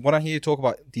I hear you talk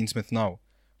about Dean Smith now,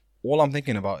 all I'm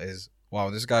thinking about is, wow,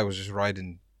 this guy was just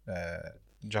riding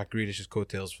Jack Grealish's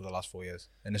coattails for the last 4 years.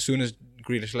 And as soon as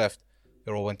Grealish left,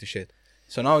 it all went to shit.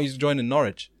 So now he's joining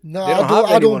Norwich. No,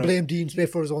 I don't blame Dean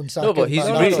Smith for his own sack. No, but he's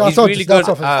really good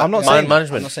at management. I'm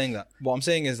not saying that. What I'm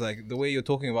saying is like the way you're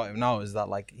talking about him now is that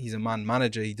like he's a man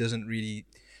manager. He doesn't really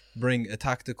bring a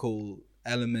tactical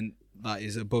element that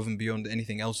is above and beyond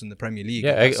anything else in the Premier League.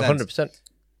 Yeah, 100%.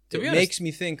 It makes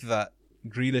me think that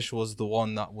Grealish was the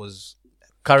one that was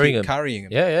carrying him.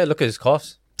 Yeah, look at his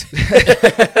coughs.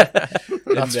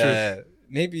 That's true.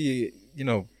 Maybe,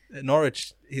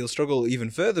 Norwich, he'll struggle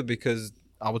even further because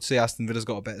I would say Aston Villa's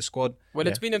got a better squad. Well,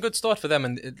 it's been a good start for them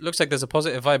and it looks like there's a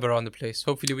positive vibe around the place.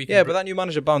 Hopefully we can... Yeah, but that new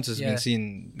manager bounce has been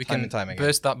seen time and time again.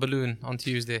 Burst that balloon on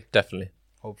Tuesday. Definitely.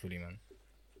 Hopefully, man.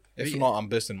 If not, I'm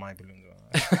bursting my balloon.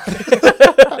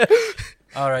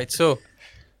 All right, so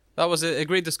that was a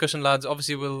great discussion, lads.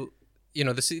 Obviously, we'll...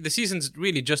 the season's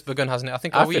really just begun, hasn't it?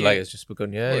 I feel like it's just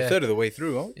begun, yeah. We're a third of the way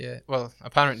through, huh? Yeah, well,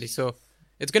 apparently. So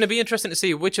it's going to be interesting to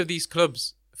see which of these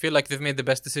clubs feel like they've made the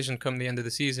best decision come the end of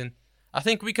the season. I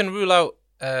think we can rule out...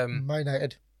 Man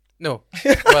United. No.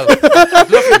 Well,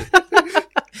 lovely.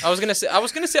 I was gonna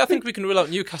say I think we can rule out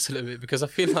Newcastle a little bit because I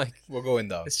feel like we're going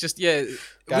down. It's just we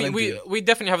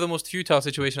definitely have the most futile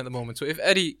situation at the moment. So if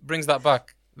Eddie brings that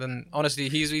back, then honestly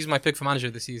he's my pick for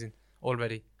manager this season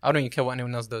already. I don't even care what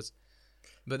anyone else does.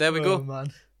 But there we go.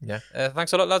 Man. Yeah.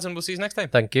 Thanks a lot, lads, and we'll see you next time.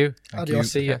 Thank you.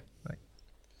 Adios. See you.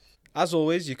 As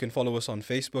always, you can follow us on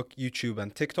Facebook, YouTube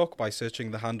and TikTok by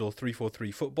searching the handle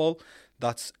 343football.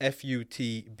 That's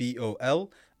FUTBOL.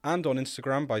 And on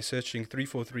Instagram by searching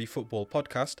 343football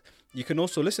podcast. You can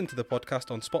also listen to the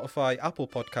podcast on Spotify, Apple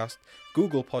Podcast,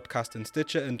 Google Podcast and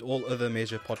Stitcher and all other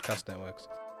major podcast networks.